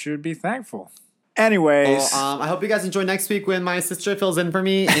we should be thankful. Anyways. I hope you guys enjoy next week when my sister fills in for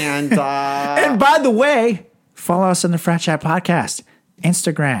me. And and by the way, follow us on the FratChat Podcast.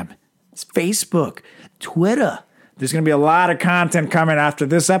 Instagram, Facebook, Twitter. There's going to be a lot of content coming after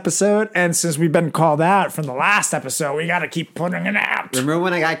this episode. And since we've been called out from the last episode, we got to keep putting it out. Remember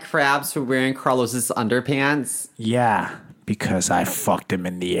when I got crabs for wearing Carlos's underpants? Yeah, because I fucked him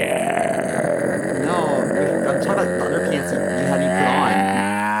in the air. No, I'm talking about the underpants you had me put on.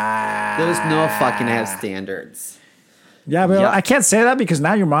 There's no fucking have standards. Yeah, but I can't say that because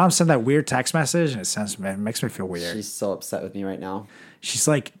now your mom sent that weird text message and it makes me feel weird. She's so upset with me right now. She's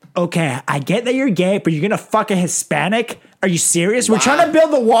like, okay, I get that you're gay, but you're going to fuck a Hispanic? Are you serious? Wow. We're trying to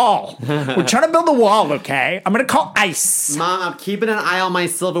build the wall. We're trying to build the wall, okay? I'm going to call ICE. Mom, I'm keeping an eye on my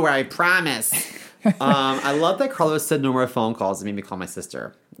silverware, I promise. I love that Carlos said no more phone calls and made me call my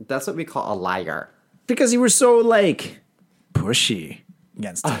sister. That's what we call a liar. Because you were so, pushy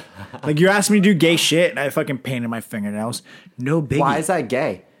against it. You asked me to do gay shit, and I fucking painted my fingernails. No biggie. Why is that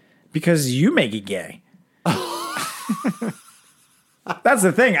gay? Because you make it gay. That's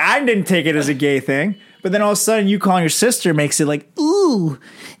the thing. I didn't take it as a gay thing. But then all of a sudden, you calling your sister makes it like, ooh,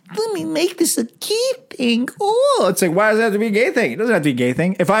 let me make this a gay thing. Oh, it's like, why does it have to be a gay thing? It doesn't have to be a gay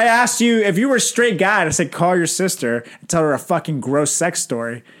thing. If I asked you, if you were a straight guy and I said, call your sister and tell her a fucking gross sex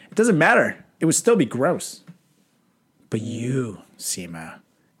story, it doesn't matter. It would still be gross. But you, Seema,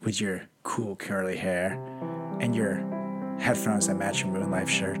 with your cool curly hair and your headphones that match your Moonlife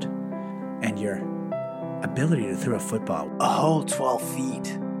shirt and your ability to throw a football a whole 12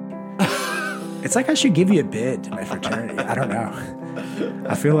 feet. It's like I should give you a bid to my fraternity. I don't know.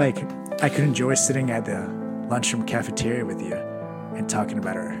 I feel like I could enjoy sitting at the lunchroom cafeteria with you and talking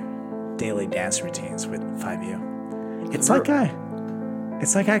about our daily dance routines with 5U. It's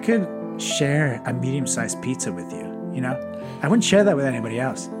like I could share a medium-sized pizza with you, you know? I wouldn't share that with anybody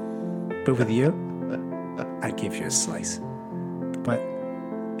else. But with you, I'd give you a slice. But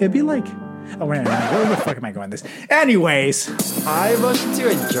it'd be like... Oh, wait, where the fuck am I going this? Anyways. I motion to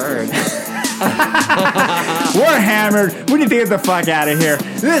adjourn. We're hammered. We need to get the fuck out of here.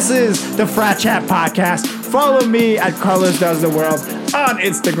 This is the FratChat Podcast. Follow me at Carlos Does the World on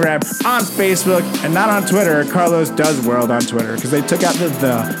Instagram, on Facebook, and not on Twitter. Carlos Does World on Twitter because they took out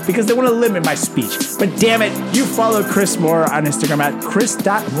the because they want to limit my speech. But damn it, you follow Chris Moore on Instagram at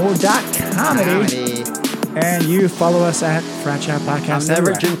chris.moore.comedy. And you follow us at FratChat Podcast. I'm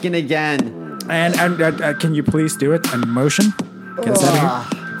never drinking again. And can you please do it? An emotion? Get us out of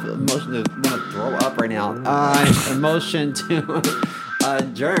here. Emotion to want to throw up right now. Emotion to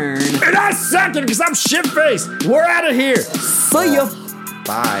Adjourn. And I second because I'm shit-faced. We're out of here. See ya.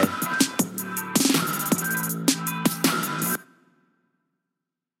 Bye.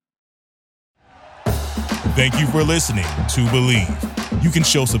 Thank you for listening to Believe. You can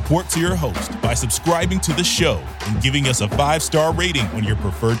show support to your host by subscribing to the show and giving us a 5-star rating on your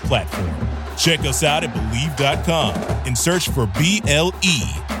preferred platform. Check us out at Believe.com and search for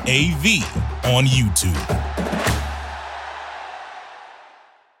BLEAV on YouTube.